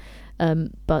time,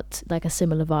 but like a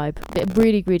similar vibe. But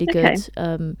really, really Okay. good.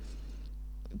 And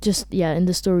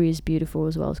the story is beautiful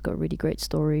as well. It's got a really great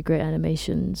story, great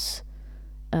animations.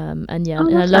 And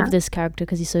I love that. this character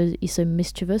because he's so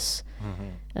mischievous.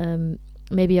 Mm-hmm.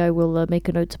 Maybe I will make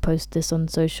a note to post this on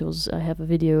socials. I have a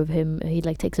video of him. He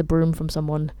like takes a broom from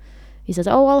someone. He says,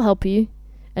 "Oh, I'll help you,"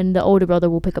 and the older brother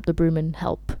will pick up the broom and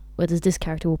help. Whereas this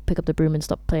character will pick up the broom and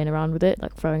stop playing around with it,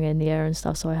 like throwing it in the air and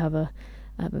stuff. So I have a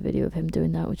video of him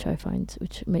doing that, which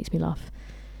makes me laugh.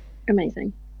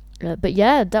 Amazing. But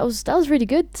yeah, that was really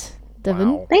good,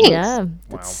 Devon. Wow.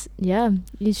 Thanks. Yeah, Wow.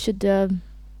 You should. You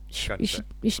should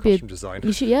be. Costume design.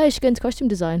 You should go into costume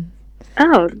design.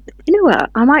 Oh, you know what?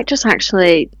 I might just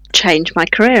actually change my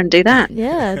career and do that.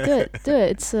 Yeah, do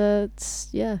it.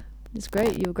 It's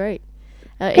great. You're great.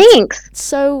 Thanks. It's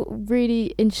so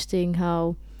really interesting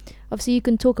how, obviously, you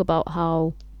can talk about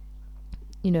how,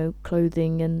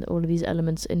 clothing and all of these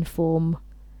elements inform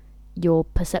your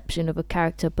perception of a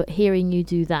character, but hearing you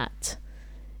do that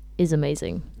is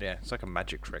amazing. Yeah, it's like a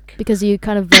magic trick. Because you're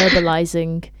kind of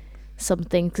verbalizing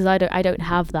something, because I don't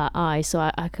have that eye, so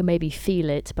I can maybe feel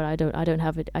it, but I don't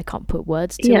have it. I can't put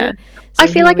words to Yeah. it. So I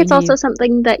feel like it's hearing also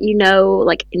something that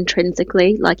like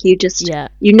intrinsically, like you just Yeah.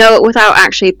 you know it without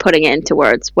actually putting it into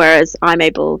words. Whereas I'm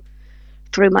able,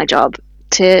 through my job,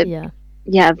 to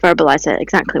verbalize it.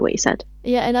 Exactly what you said.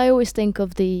 Yeah, and I always think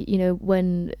of the,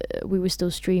 when we were still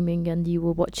streaming and you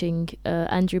were watching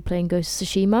Andrew playing Ghost of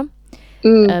Tsushima.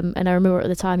 And I remember at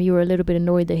the time you were a little bit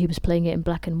annoyed that he was playing it in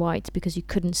black and white because you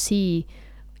can't see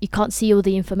all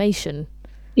the information.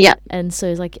 Yeah. And so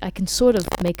it's like I can sort of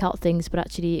make out things, but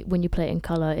actually when you play it in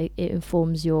color, it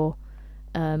informs your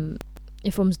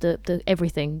informs the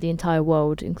everything, the entire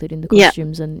world, including the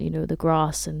costumes and the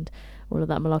grass and all of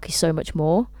that malarkey, so much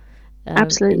more.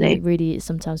 Absolutely. And really,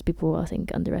 sometimes people, I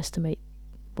think, underestimate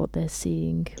what they're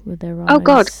seeing with their eyes. Oh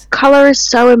God, color is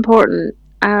so important.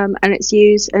 And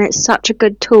it's such a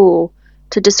good tool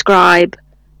to describe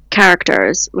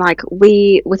characters. Like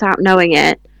we, without knowing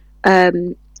it,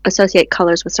 associate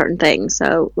colors with certain things.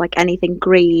 So like anything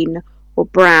green or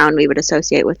brown, we would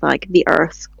associate with like the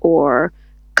earth or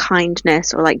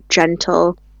kindness or like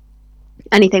gentle.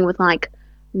 Anything with like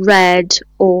red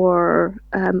or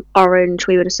orange,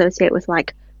 we would associate with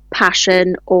like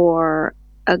passion or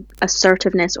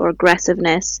assertiveness or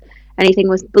aggressiveness. Anything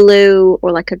with blue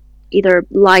or like either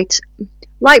light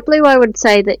Light blue, I would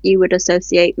say that you would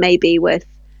associate maybe with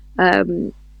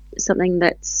something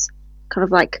that's kind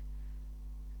of like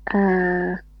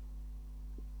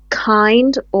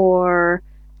kind or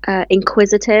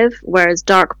inquisitive, whereas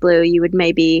dark blue you would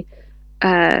maybe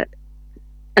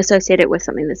associate it with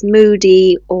something that's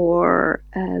moody or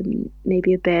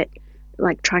maybe a bit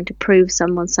like trying to prove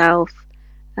someone's self.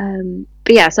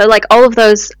 But yeah, so like all of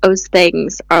those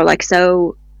things are like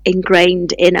so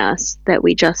ingrained in us that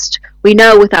we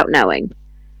know without knowing.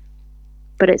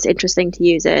 But it's interesting to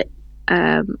use it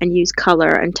and use color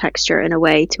and texture in a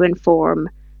way to inform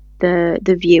the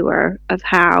viewer of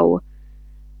how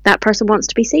that person wants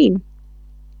to be seen.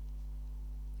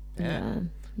 Yeah.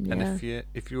 And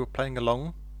if you were playing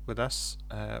along with us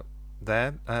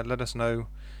there, let us know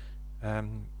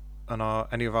on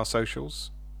any of our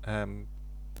socials and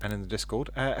in the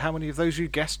Discord how many of those you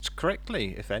guessed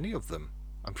correctly, if any of them.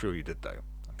 I'm sure you did, though.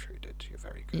 I'm sure you did. You're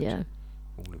very good. Yeah.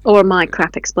 Or my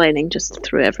crap explaining just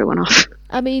threw everyone off.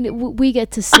 I mean, we get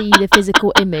to see the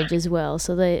physical image as well,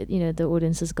 so the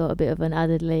audience has got a bit of an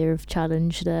added layer of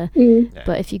challenge there. Yeah.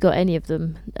 But if you got any of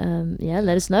them,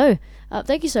 let us know.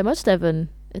 Thank you so much, Devon.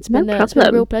 It's been a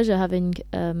real pleasure having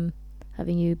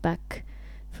you back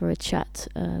for a chat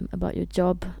about your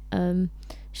job.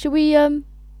 Should we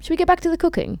get back to the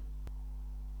cooking?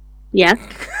 Yeah.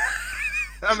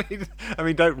 I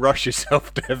mean, don't rush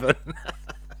yourself, Devon.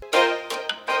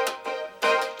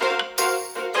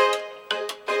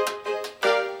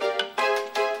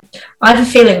 I have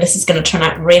a feeling this is going to turn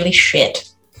out really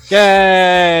shit.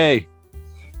 Yay!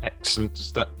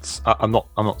 Excellent. I'm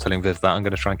not telling Viv that. I'm going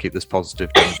to try and keep this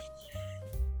positive.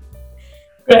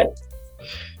 Great.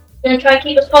 You're going to try and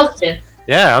keep us positive?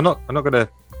 Yeah, I'm not going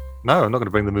to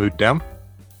bring the mood down.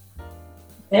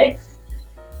 Okay.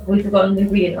 We've forgotten the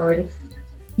ingredient already.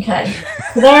 Okay.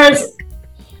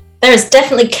 There's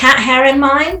definitely cat hair in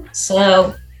mine,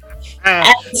 so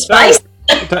add spice.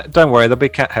 Don't worry, there'll be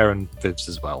cat hair and Viv's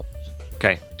as well.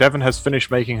 Okay, Devon has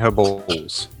finished making her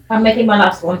balls. I'm making my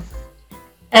last one.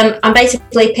 I'm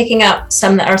basically picking up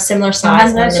some that are similar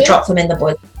size and then drop them in the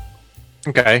boil.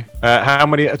 Okay, how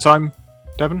many at a time,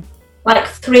 Devon? Like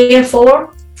 3 or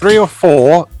 4. 3 or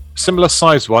 4 similar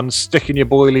size ones. Stick in your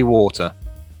boiling water.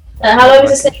 How long is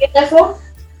this sitting in there for?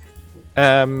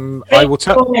 3 or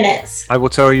 4 minutes. I will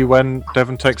tell you when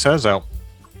Devon takes hers out.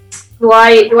 Do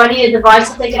I need a device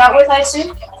to take it out with, I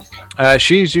assume?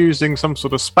 She's using some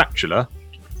sort of spatula.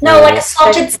 No, like a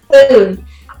slotted spoon.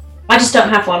 I just don't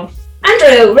have one.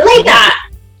 Andrew, relate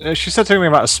that! She said something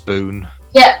about a spoon.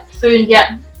 Yeah, spoon,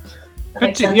 yeah. That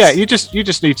makes sense. Yeah, you just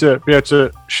need to be able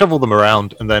to shovel them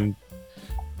around and then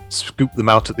scoop them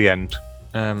out at the end.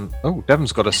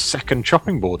 Devon's got a second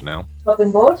chopping board now.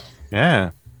 Chopping board?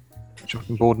 Yeah.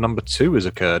 Chopping board number 2 has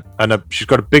occurred. And she's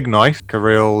got a big knife, a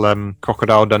real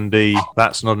Crocodile Dundee.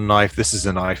 That's not a knife, this is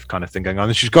a knife kind of thing going on.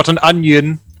 And she's got an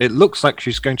onion. It looks like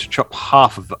she's going to chop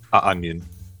half of an onion.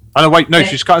 Oh, no, wait, no, okay.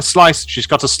 She's got a slice. She's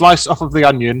got a slice off of the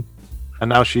onion. And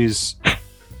now she's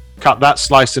cut that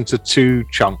slice into 2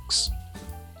 chunks.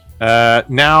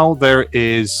 Now there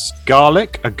is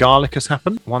garlic. A garlic has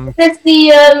happened. There's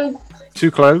the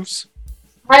 2 cloves.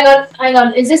 Hang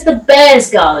on. Is this the bear's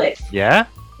garlic? Yeah.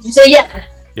 So yeah.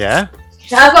 Yeah.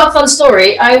 Now, I've got a fun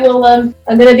story. I'm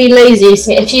gonna be lazy.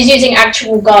 If she's using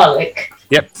actual garlic.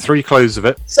 Yep, 3 cloves of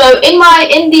it. So in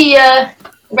the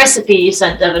recipe you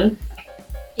sent, Devon.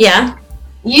 Yeah.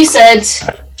 You said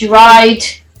dried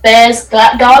bear's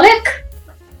garlic.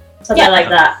 Something like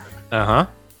that. Uh-huh.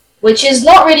 Which is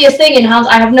not really a thing in house.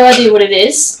 I have no idea what it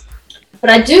is,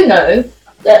 but I do know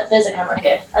that there's a camera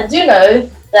here. I do know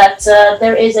that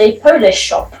there is a Polish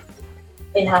shop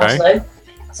in house though.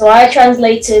 So I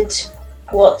translated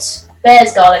what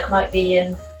bear's garlic might be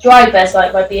in dried bear's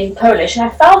garlic might be in Polish, and I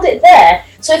found it there.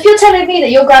 So if you're telling me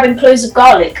that you're grabbing cloves of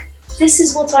garlic, this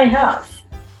is what I have.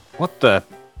 What the?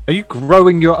 Are you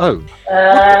growing your own?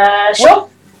 Sure.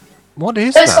 What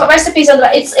is It's got recipes on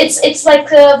that. It's like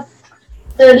the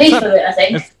leaf of it, I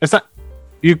think. Is that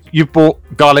you bought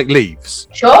garlic leaves?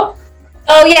 Sure.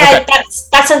 Oh yeah, okay.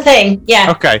 That's a thing. Yeah.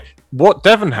 Okay. What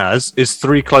Devon has is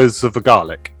 3 cloves of the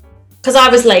garlic. Because I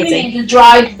was lazy. The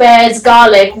dried bear's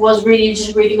garlic was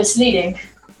really misleading.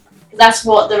 That's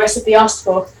what the recipe asked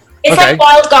for. It's like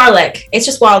wild garlic. It's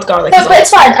just wild garlic. No, but it's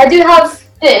fine. I do have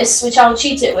this, which I'll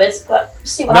cheat it with, but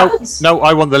see what happens. No,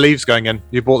 I want the leaves going in.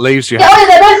 You bought leaves, they're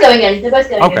both going in. They're both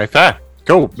going in. Okay, fair.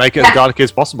 Cool. Make it as garlicky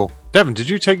as possible. Devon, did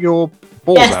you take your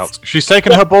balls out? She's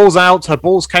taken her balls out. Her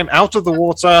balls came out of the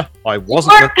water. I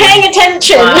wasn't paying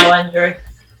attention. Wow, Andrew.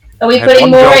 Are we putting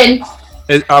more in?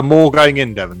 Are more going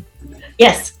in, Devon?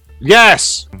 Yes.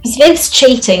 Yes! Vince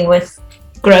cheating with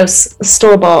gross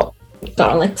store-bought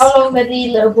garlics. How long are the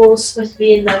little balls supposed to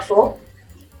be in there for?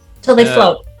 Till they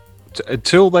float.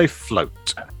 Until they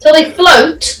float. Till they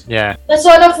float? Yeah. There's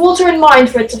not enough water in mine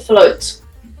for it to float.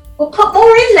 We'll put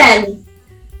more in then.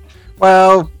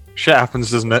 Well, shit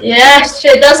happens, doesn't it? Yes,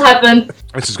 shit does happen.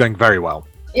 This is going very well.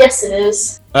 Yes, it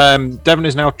is. Devon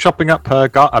is now chopping up her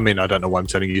garlic. I mean, I don't know why I'm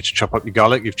telling you to chop up your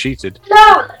garlic. You've cheated.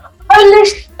 No,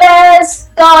 Polish bear's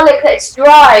garlic that's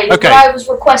dried. Okay. What I was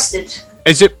requested.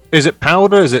 Is it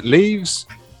powder? Is it leaves?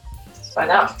 Let's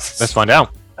find out. Let's find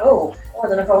out. Oh, I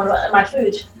don't know if I want to my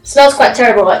food. Smells quite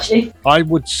terrible, actually. I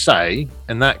would say,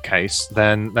 in that case,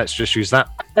 then let's just use that.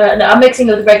 No, I'm mixing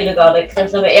it with regular garlic.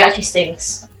 There's no way. It actually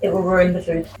stinks. It will ruin the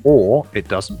food. Or it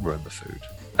doesn't ruin the food.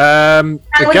 And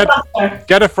with butter.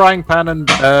 Get a frying pan and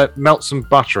melt some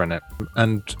butter in it.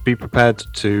 And be prepared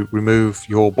to remove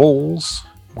your balls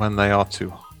when they are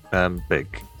too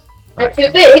big. They're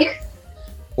too big.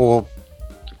 Or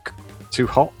too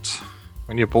hot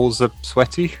when your balls are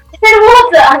sweaty. Then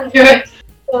water, Andrew.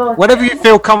 Oh. Whenever you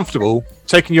feel comfortable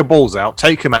taking your balls out,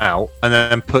 take them out and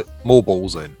then put more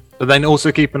balls in. But then also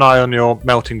keep an eye on your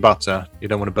melting butter. You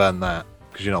don't want to burn that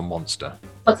because you're not a monster.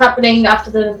 What's happening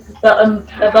after the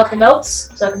butter melts,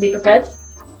 so I can be prepared?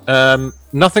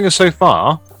 Nothing as so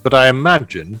far, but I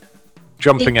imagine,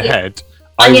 jumping ahead,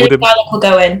 Onion and garlic will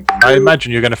go in. I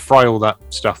imagine you're going to fry all that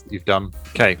stuff that you've done.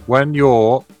 Okay, when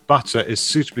your butter is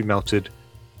suitably melted,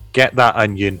 get that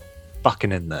onion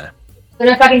fucking in there. I don't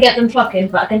know if I can get them fucking,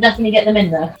 but I can definitely get them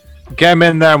in there. Get them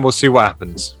in there and we'll see what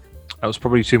happens. That was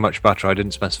probably too much butter. I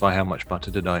didn't specify how much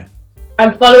butter, did I?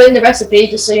 I'm following the recipe,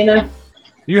 just so you know.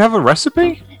 You have a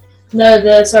recipe? No,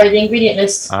 the ingredient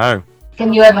list. Oh.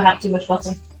 Can you ever have too much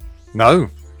butter? No.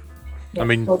 Yeah, I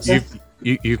mean,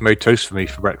 you've made toast for me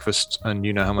for breakfast, and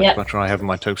you know how much butter I have in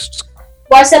my toasts.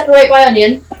 Why separate my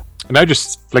onion? No,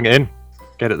 just fling it in.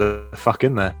 Get it the fuck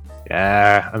in there.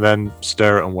 Yeah, and then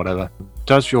stir it and whatever.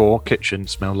 Does your kitchen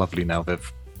smell lovely now,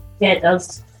 Viv? Yeah, it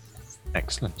does.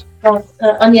 Excellent.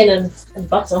 Onion and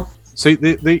butter. See,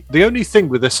 the only thing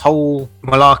with this whole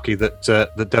malarkey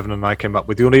that Devon and I came up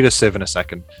with, you'll need a sieve in a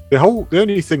second. The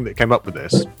only thing that came up with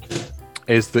this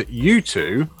is that you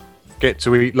two get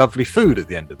to eat lovely food at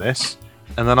the end of this,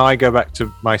 and then I go back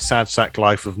to my sad sack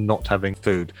life of not having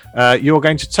food. You're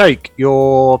going to take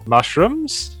your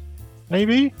mushrooms,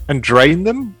 maybe, and drain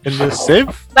them in the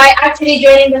sieve? By actually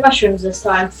draining the mushrooms this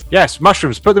time. Yes,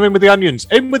 mushrooms. Put them in with the onions.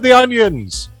 In with the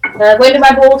onions! When do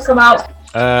my balls come out?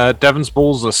 Devon's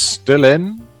balls are still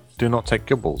in. Do not take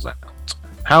your balls out.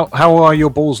 How are your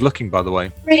balls looking, by the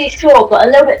way? Really short, but a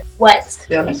little bit wet, to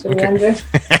be honest with you, Andrew.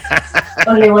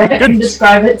 Only way I can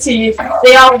describe it to you.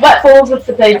 They are wet balls with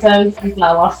potatoes and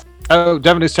flour. Oh,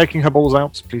 Devon is taking her balls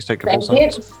out. Please take her balls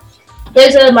out.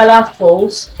 Those are my last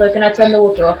balls, so can I turn the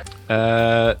water off?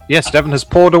 Yes, Devon has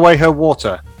poured away her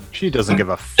water. She doesn't give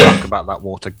a fuck about that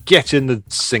water. Get in the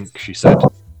sink, she said.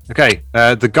 Okay,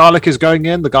 the garlic is going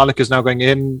in. The garlic is now going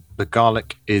in. The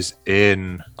garlic is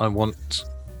in. I want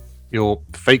your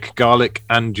fake garlic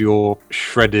and your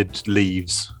shredded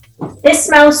leaves. This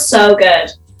smells so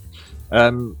good.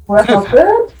 Well,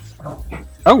 good.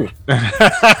 Oh.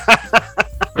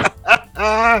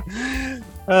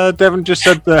 Devon just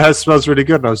said that hers smells really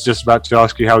good, and I was just about to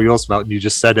ask you how yours smelled, and you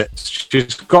just said it.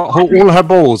 She's got all her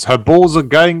balls. Her balls are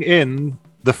going in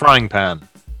the frying pan.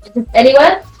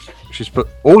 Anywhere? She's put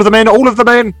all of them in, all of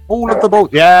the balls.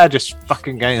 Yeah, just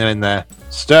fucking getting them in there.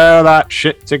 Stir that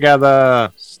shit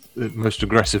together. The most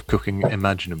aggressive cooking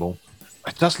imaginable.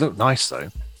 It does look nice, though,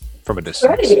 from a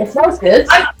distance. Really? It smells good.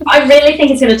 I really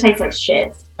think it's going to taste like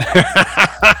shit.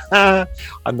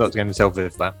 I'm not going to tell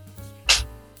Viv that.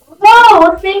 Whoa,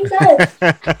 what's being said?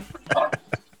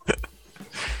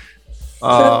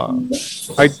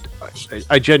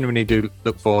 I genuinely do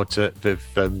look forward to Viv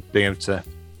being able to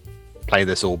play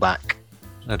this all back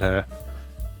at her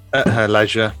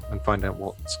leisure and find out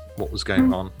what was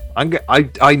going on.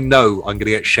 I know I'm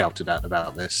gonna get shouted at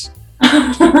about this.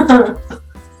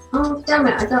 Oh damn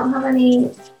it! I don't have any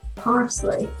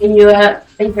parsley. Can you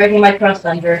breaking my crust,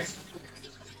 Andrew?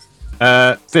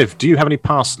 Viv, do you have any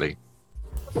parsley?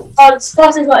 Oh, the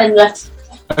parsley's not in there.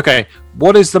 Okay,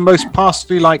 what is the most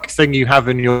parsley-like thing you have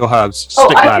in your herbs? Stick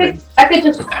that in.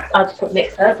 I'll just put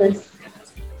mixed herbs in.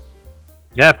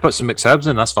 Yeah, put some mixed herbs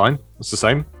in, that's fine. That's the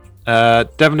same.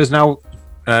 Devon is now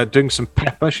doing some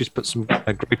pepper. She's put some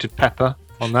grated pepper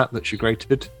on that she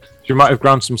grated. She might have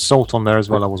ground some salt on there as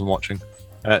well, I wasn't watching.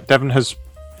 Devon has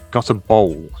got a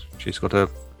bowl. She's got a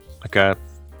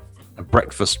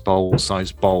breakfast bowl,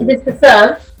 size bowl. Is this to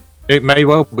serve? It may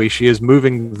well be. She is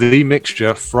moving the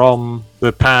mixture from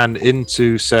the pan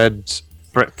into said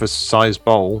breakfast size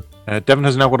bowl. Devon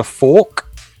has now got a fork.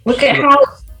 Look at how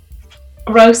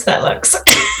gross that looks.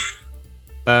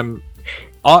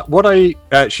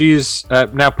 She is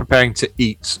now preparing to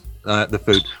eat the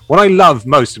food. What I love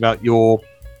most about your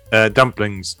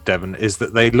dumplings, Devon, is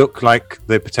that they look like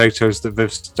the potatoes that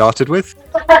Viv started with.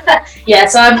 Yeah,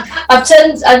 so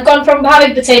I've gone from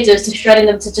having potatoes to shredding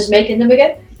them to just making them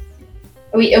again.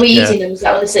 Are we eating them? Is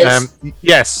that what this is?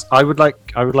 Yes, I would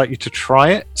like you to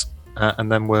try it,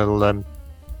 and then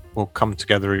we'll come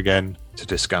together again to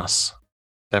discuss.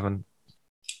 Devon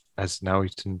has now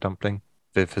eaten dumpling.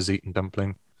 Viv has eaten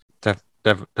dumpling.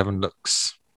 Devon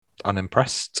looks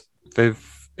unimpressed.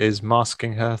 Viv is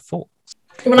masking her thoughts.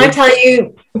 When I tell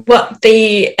you what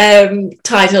the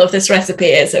title of this recipe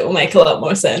is, it will make a lot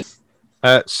more sense.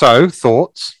 So,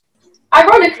 thoughts?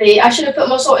 Ironically, I should have put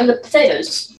more salt in the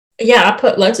potatoes. Yeah, I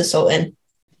put loads of salt in.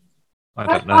 I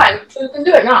don't know. Fine, so we can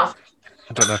do it now.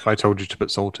 I don't know if I told you to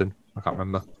put salt in. I can't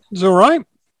remember. It's all right.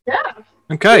 Yeah.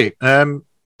 Okay.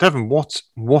 Devon,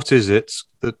 what is it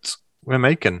that we're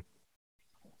making?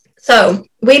 So,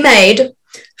 we made,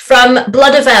 from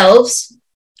Blood of Elves,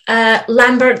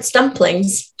 Lambert's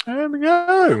dumplings. There we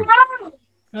go. Wow.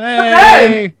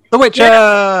 Hey! The Witcher!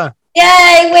 Yeah.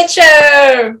 Yay,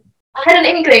 Witcher! I had an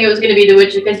inkling it was going to be The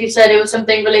Witcher because you said it was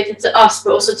something related to us,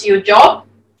 but also to your job.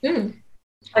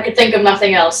 I could think of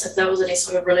nothing else if there was any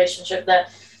sort of relationship there.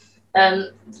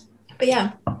 But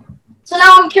yeah. So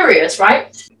now I'm curious,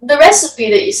 right? The recipe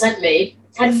that you sent me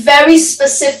had very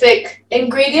specific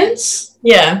ingredients.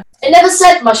 Yeah. It never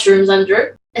said mushrooms,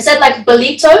 Andrew. It said like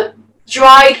bolito,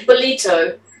 dried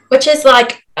bolito. Which is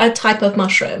like a type of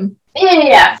mushroom.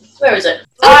 Yeah. Where is it?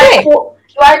 Okay.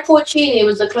 Dried porcini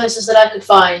was the closest that I could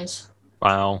find.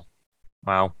 Wow.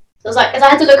 So it was like, cause I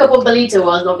had to look up what bolito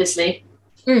was, obviously.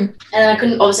 And I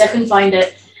couldn't find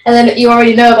it. And then you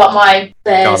already know about my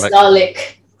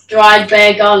dried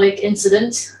bear garlic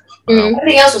incident.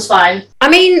 Everything else was fine. I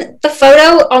mean, the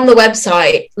photo on the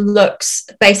website looks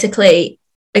basically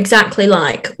exactly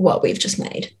like what we've just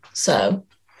made. So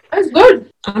That's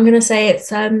good. I'm gonna say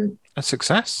it's a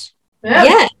success.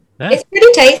 yeah. It's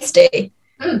pretty tasty.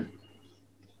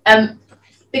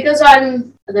 Because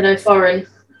I'm, I don't know, foreign,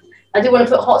 I do want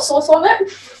to put hot sauce on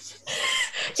it.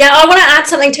 Yeah, I want to add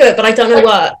something to it, but I don't know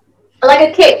what. Like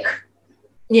a kick.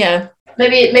 Yeah.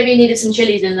 Maybe you needed some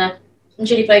chilies in there. Some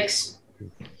chili flakes.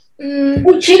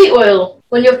 Mm. Chili oil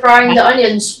when you're frying the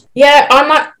onions. Yeah,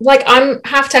 I'm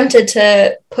half tempted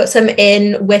to put some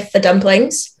in with the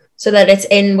dumplings so that it's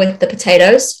in with the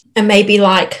potatoes, and maybe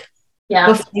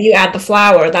before you add the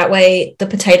flour, that way the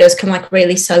potatoes can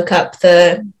really soak up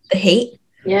the heat.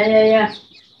 Yeah,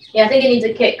 I think it needs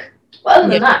a kick. But other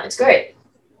than that, it's great.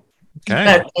 Okay.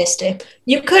 Very tasty.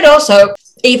 You could also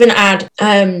even add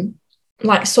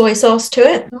soy sauce to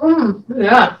it.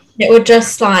 Yeah. It would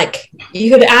just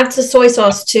you could add the soy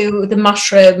sauce to the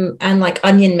mushroom and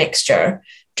onion mixture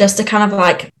just to kind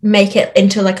of make it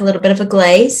into a little bit of a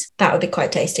glaze. That would be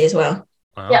quite tasty as well.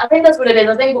 Wow. Yeah, I think that's what it is.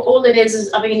 I think all it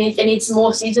is I think it needs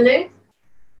more seasoning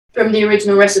from the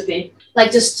original recipe.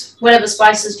 Just whatever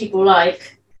spices people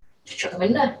like, just chuck them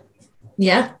in there.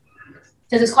 Yeah.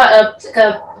 Because it's quite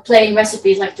a plain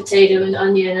recipe, like potato and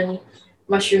onion and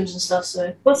mushrooms and stuff.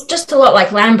 So well, it's just a lot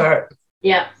like Lambert.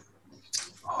 Yeah.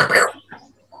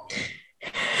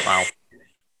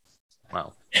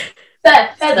 Wow.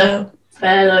 Fair though.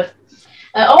 I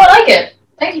like it.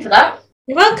 Thank you for that.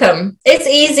 You're welcome. It's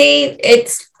easy.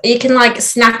 You can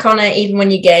snack on it even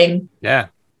when you game. Yeah.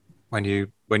 When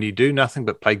you do nothing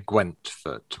but play Gwent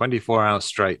for 24 hours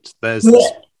straight, there's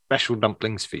special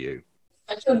dumplings for you.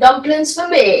 Special dumplings for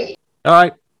me. All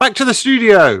right, back to the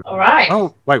studio. All right.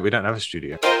 Oh, wait, we don't have a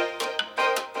studio.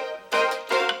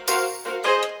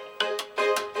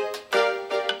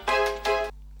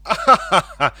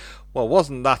 Well,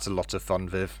 wasn't that a lot of fun,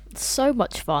 Viv? So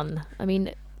much fun. I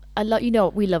mean,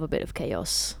 we love a bit of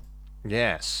chaos.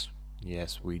 Yes,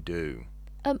 we do.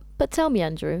 But tell me,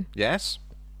 Andrew. Yes?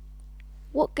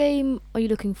 What game are you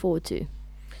looking forward to?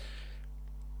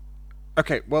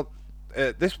 Okay, well,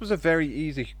 this was a very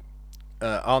easy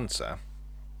answer,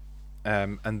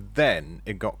 and then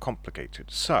it got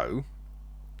complicated. So,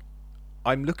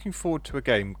 I'm looking forward to a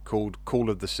game called Call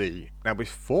of the Sea. Now,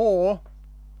 before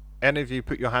any of you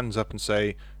put your hands up and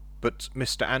say, but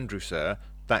Mr. Andrew, sir,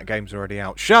 that game's already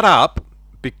out. Shut up!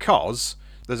 Because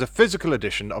there's a physical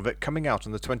edition of it coming out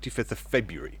on the 25th of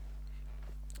February,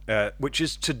 which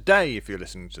is today if you're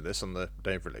listening to this on the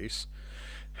day of release.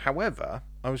 However,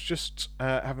 I was just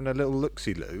having a little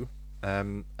look-see-loo,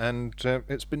 and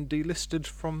it's been delisted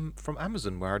from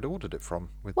Amazon where I'd ordered it from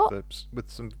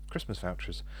with some Christmas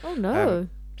vouchers. Oh no!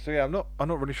 So yeah, I'm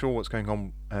not really sure what's going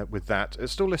on with that.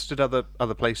 It's still listed other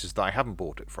places that I haven't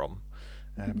bought it from,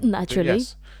 Naturally.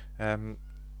 Yes. So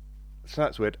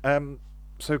that's weird.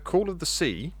 So Call of the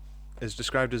Sea is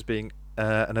described as being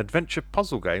an adventure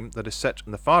puzzle game that is set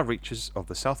in the far reaches of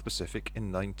the South Pacific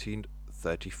in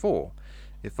 1934.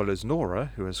 It follows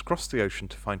Nora, who has crossed the ocean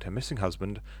to find her missing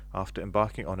husband after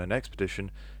embarking on an expedition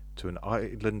to an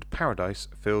island paradise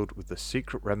filled with the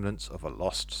secret remnants of a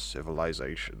lost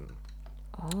civilization.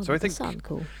 Oh, So I that think does sound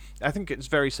cool. I think it's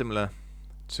very similar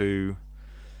to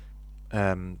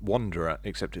Wanderer,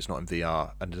 except it's not in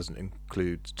VR and it doesn't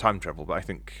include time travel. But I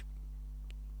think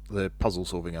the puzzle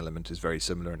solving element is very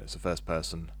similar, and it's a first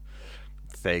person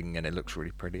thing, and it looks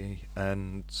really pretty.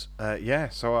 And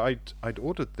so I'd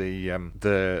ordered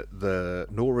the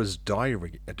Nora's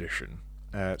Diary edition.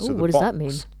 Ooh, what does that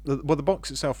mean? Well, the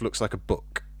box itself looks like a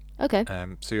book. Okay.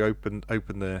 So you open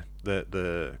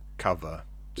the cover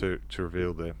to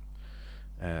reveal the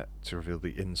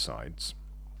insides,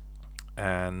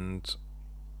 and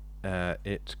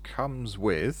it comes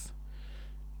with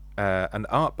an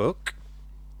art book,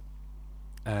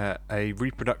 a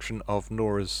reproduction of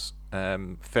Nora's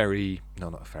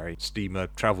steamer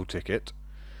travel ticket,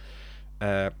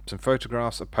 some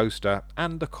photographs, a poster,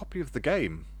 and a copy of the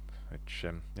game, which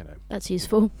That's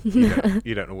useful.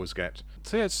 you don't always get.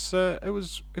 So yeah, it's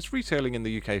retailing in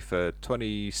the UK for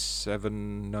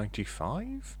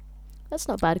 $27.95. That's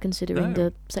not bad considering No.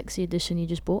 the sexy edition you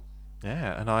just bought.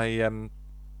 Yeah, and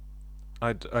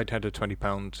I'd had a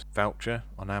 £20 voucher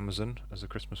on Amazon as a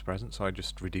Christmas present, so I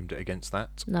just redeemed it against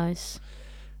that. Nice.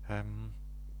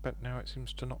 But now it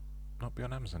seems to not be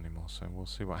on Amazon anymore, so we'll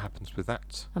see what happens with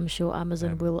that. I'm sure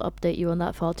Amazon will update you on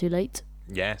that far too late.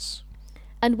 Yes.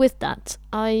 And with that,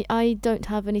 I don't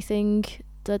have anything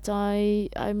that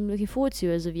I'm looking forward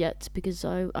to as of yet, because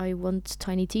I want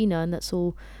Tiny Tina, and that's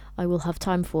all I will have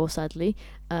time for, sadly.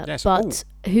 Yes. But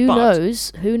Ooh, who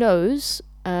knows?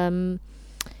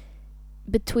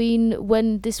 Between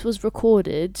when this was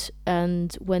recorded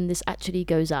and when this actually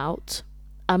goes out,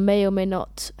 I may or may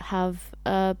not have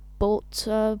bought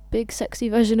a big sexy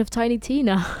version of Tiny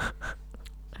Tina.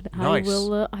 And Nice.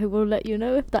 I will let you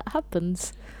know if that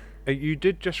happens. You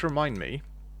did just remind me.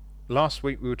 Last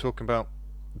week we were talking about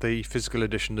the physical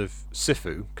edition of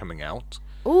Sifu coming out.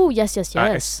 Oh, yes.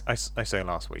 I say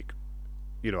last week.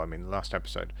 You know what I mean, last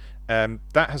episode.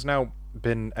 That has now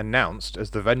been announced as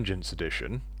the Vengeance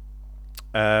edition,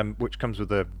 which comes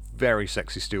with a very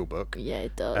sexy steelbook. Yeah,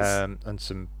 it does. And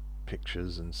some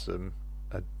pictures and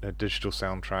a digital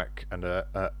soundtrack and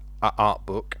a art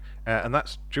book. And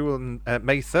that's due on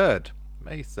May 3rd.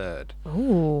 May 3rd.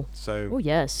 Oh. So. Oh,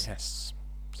 yes. Yes.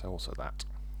 So also that.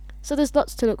 So there's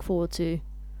lots to look forward to.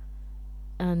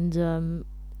 And,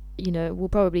 we'll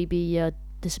probably be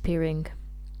disappearing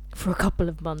for a couple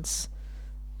of months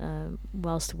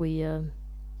whilst we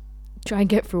try and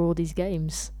get through all these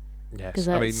games. Yes. Because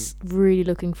that's really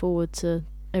looking forward to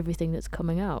everything that's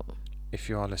coming out. If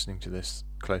you are listening to this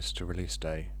close to release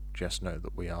day, just know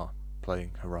that we are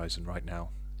playing Horizon right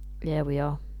now. Yeah, we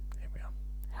are. Here we are.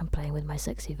 I'm playing with my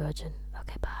sexy virgin.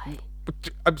 Okay, bye.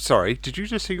 I'm sorry, did you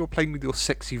just say you're playing with your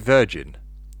sexy virgin?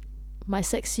 My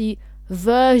sexy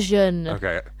version.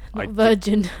 Okay. Not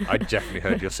virgin. I definitely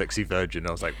heard your sexy virgin.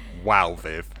 I was like, wow,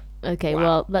 Viv. Okay, Wow.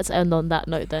 well, let's end on that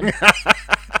note then.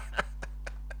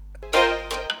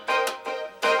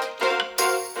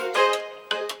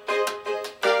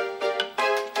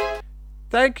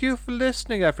 Thank you for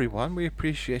listening, everyone. We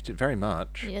appreciate it very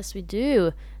much. Yes, we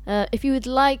do. If you would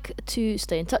like to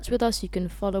stay in touch with us, you can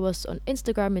follow us on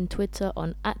Instagram and Twitter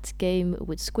on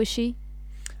 @GameWithSquishy.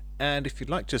 And if you'd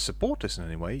like to support us in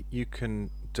any way, you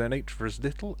can donate for as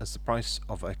little as the price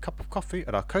of a cup of coffee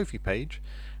at our Ko-fi page,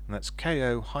 and that's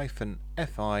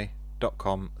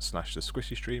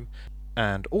ko-fi.com/thesquishystream.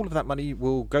 And all of that money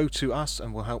will go to us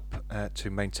and will help to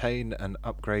maintain and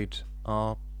upgrade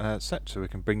our set so we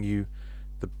can bring you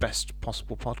the best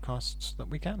possible podcasts that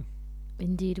we can.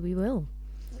 Indeed, we will.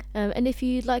 And if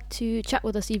you'd like to chat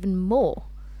with us even more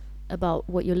about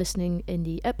what you're listening in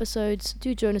the episodes,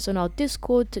 do join us on our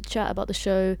Discord to chat about the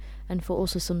show and for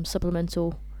also some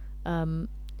supplemental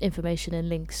information and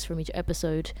links from each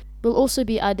episode. We'll also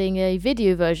be adding a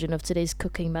video version of today's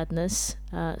Cooking Madness,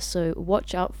 so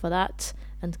watch out for that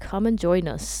and come and join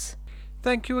us.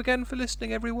 Thank you again for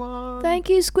listening, everyone. Thank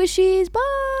you, Squishies. Bye.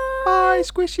 Bye,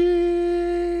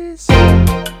 Squishies.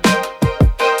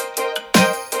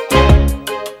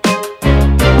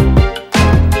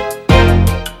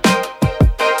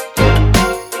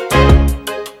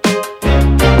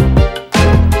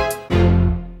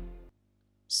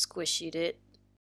 Squishied it.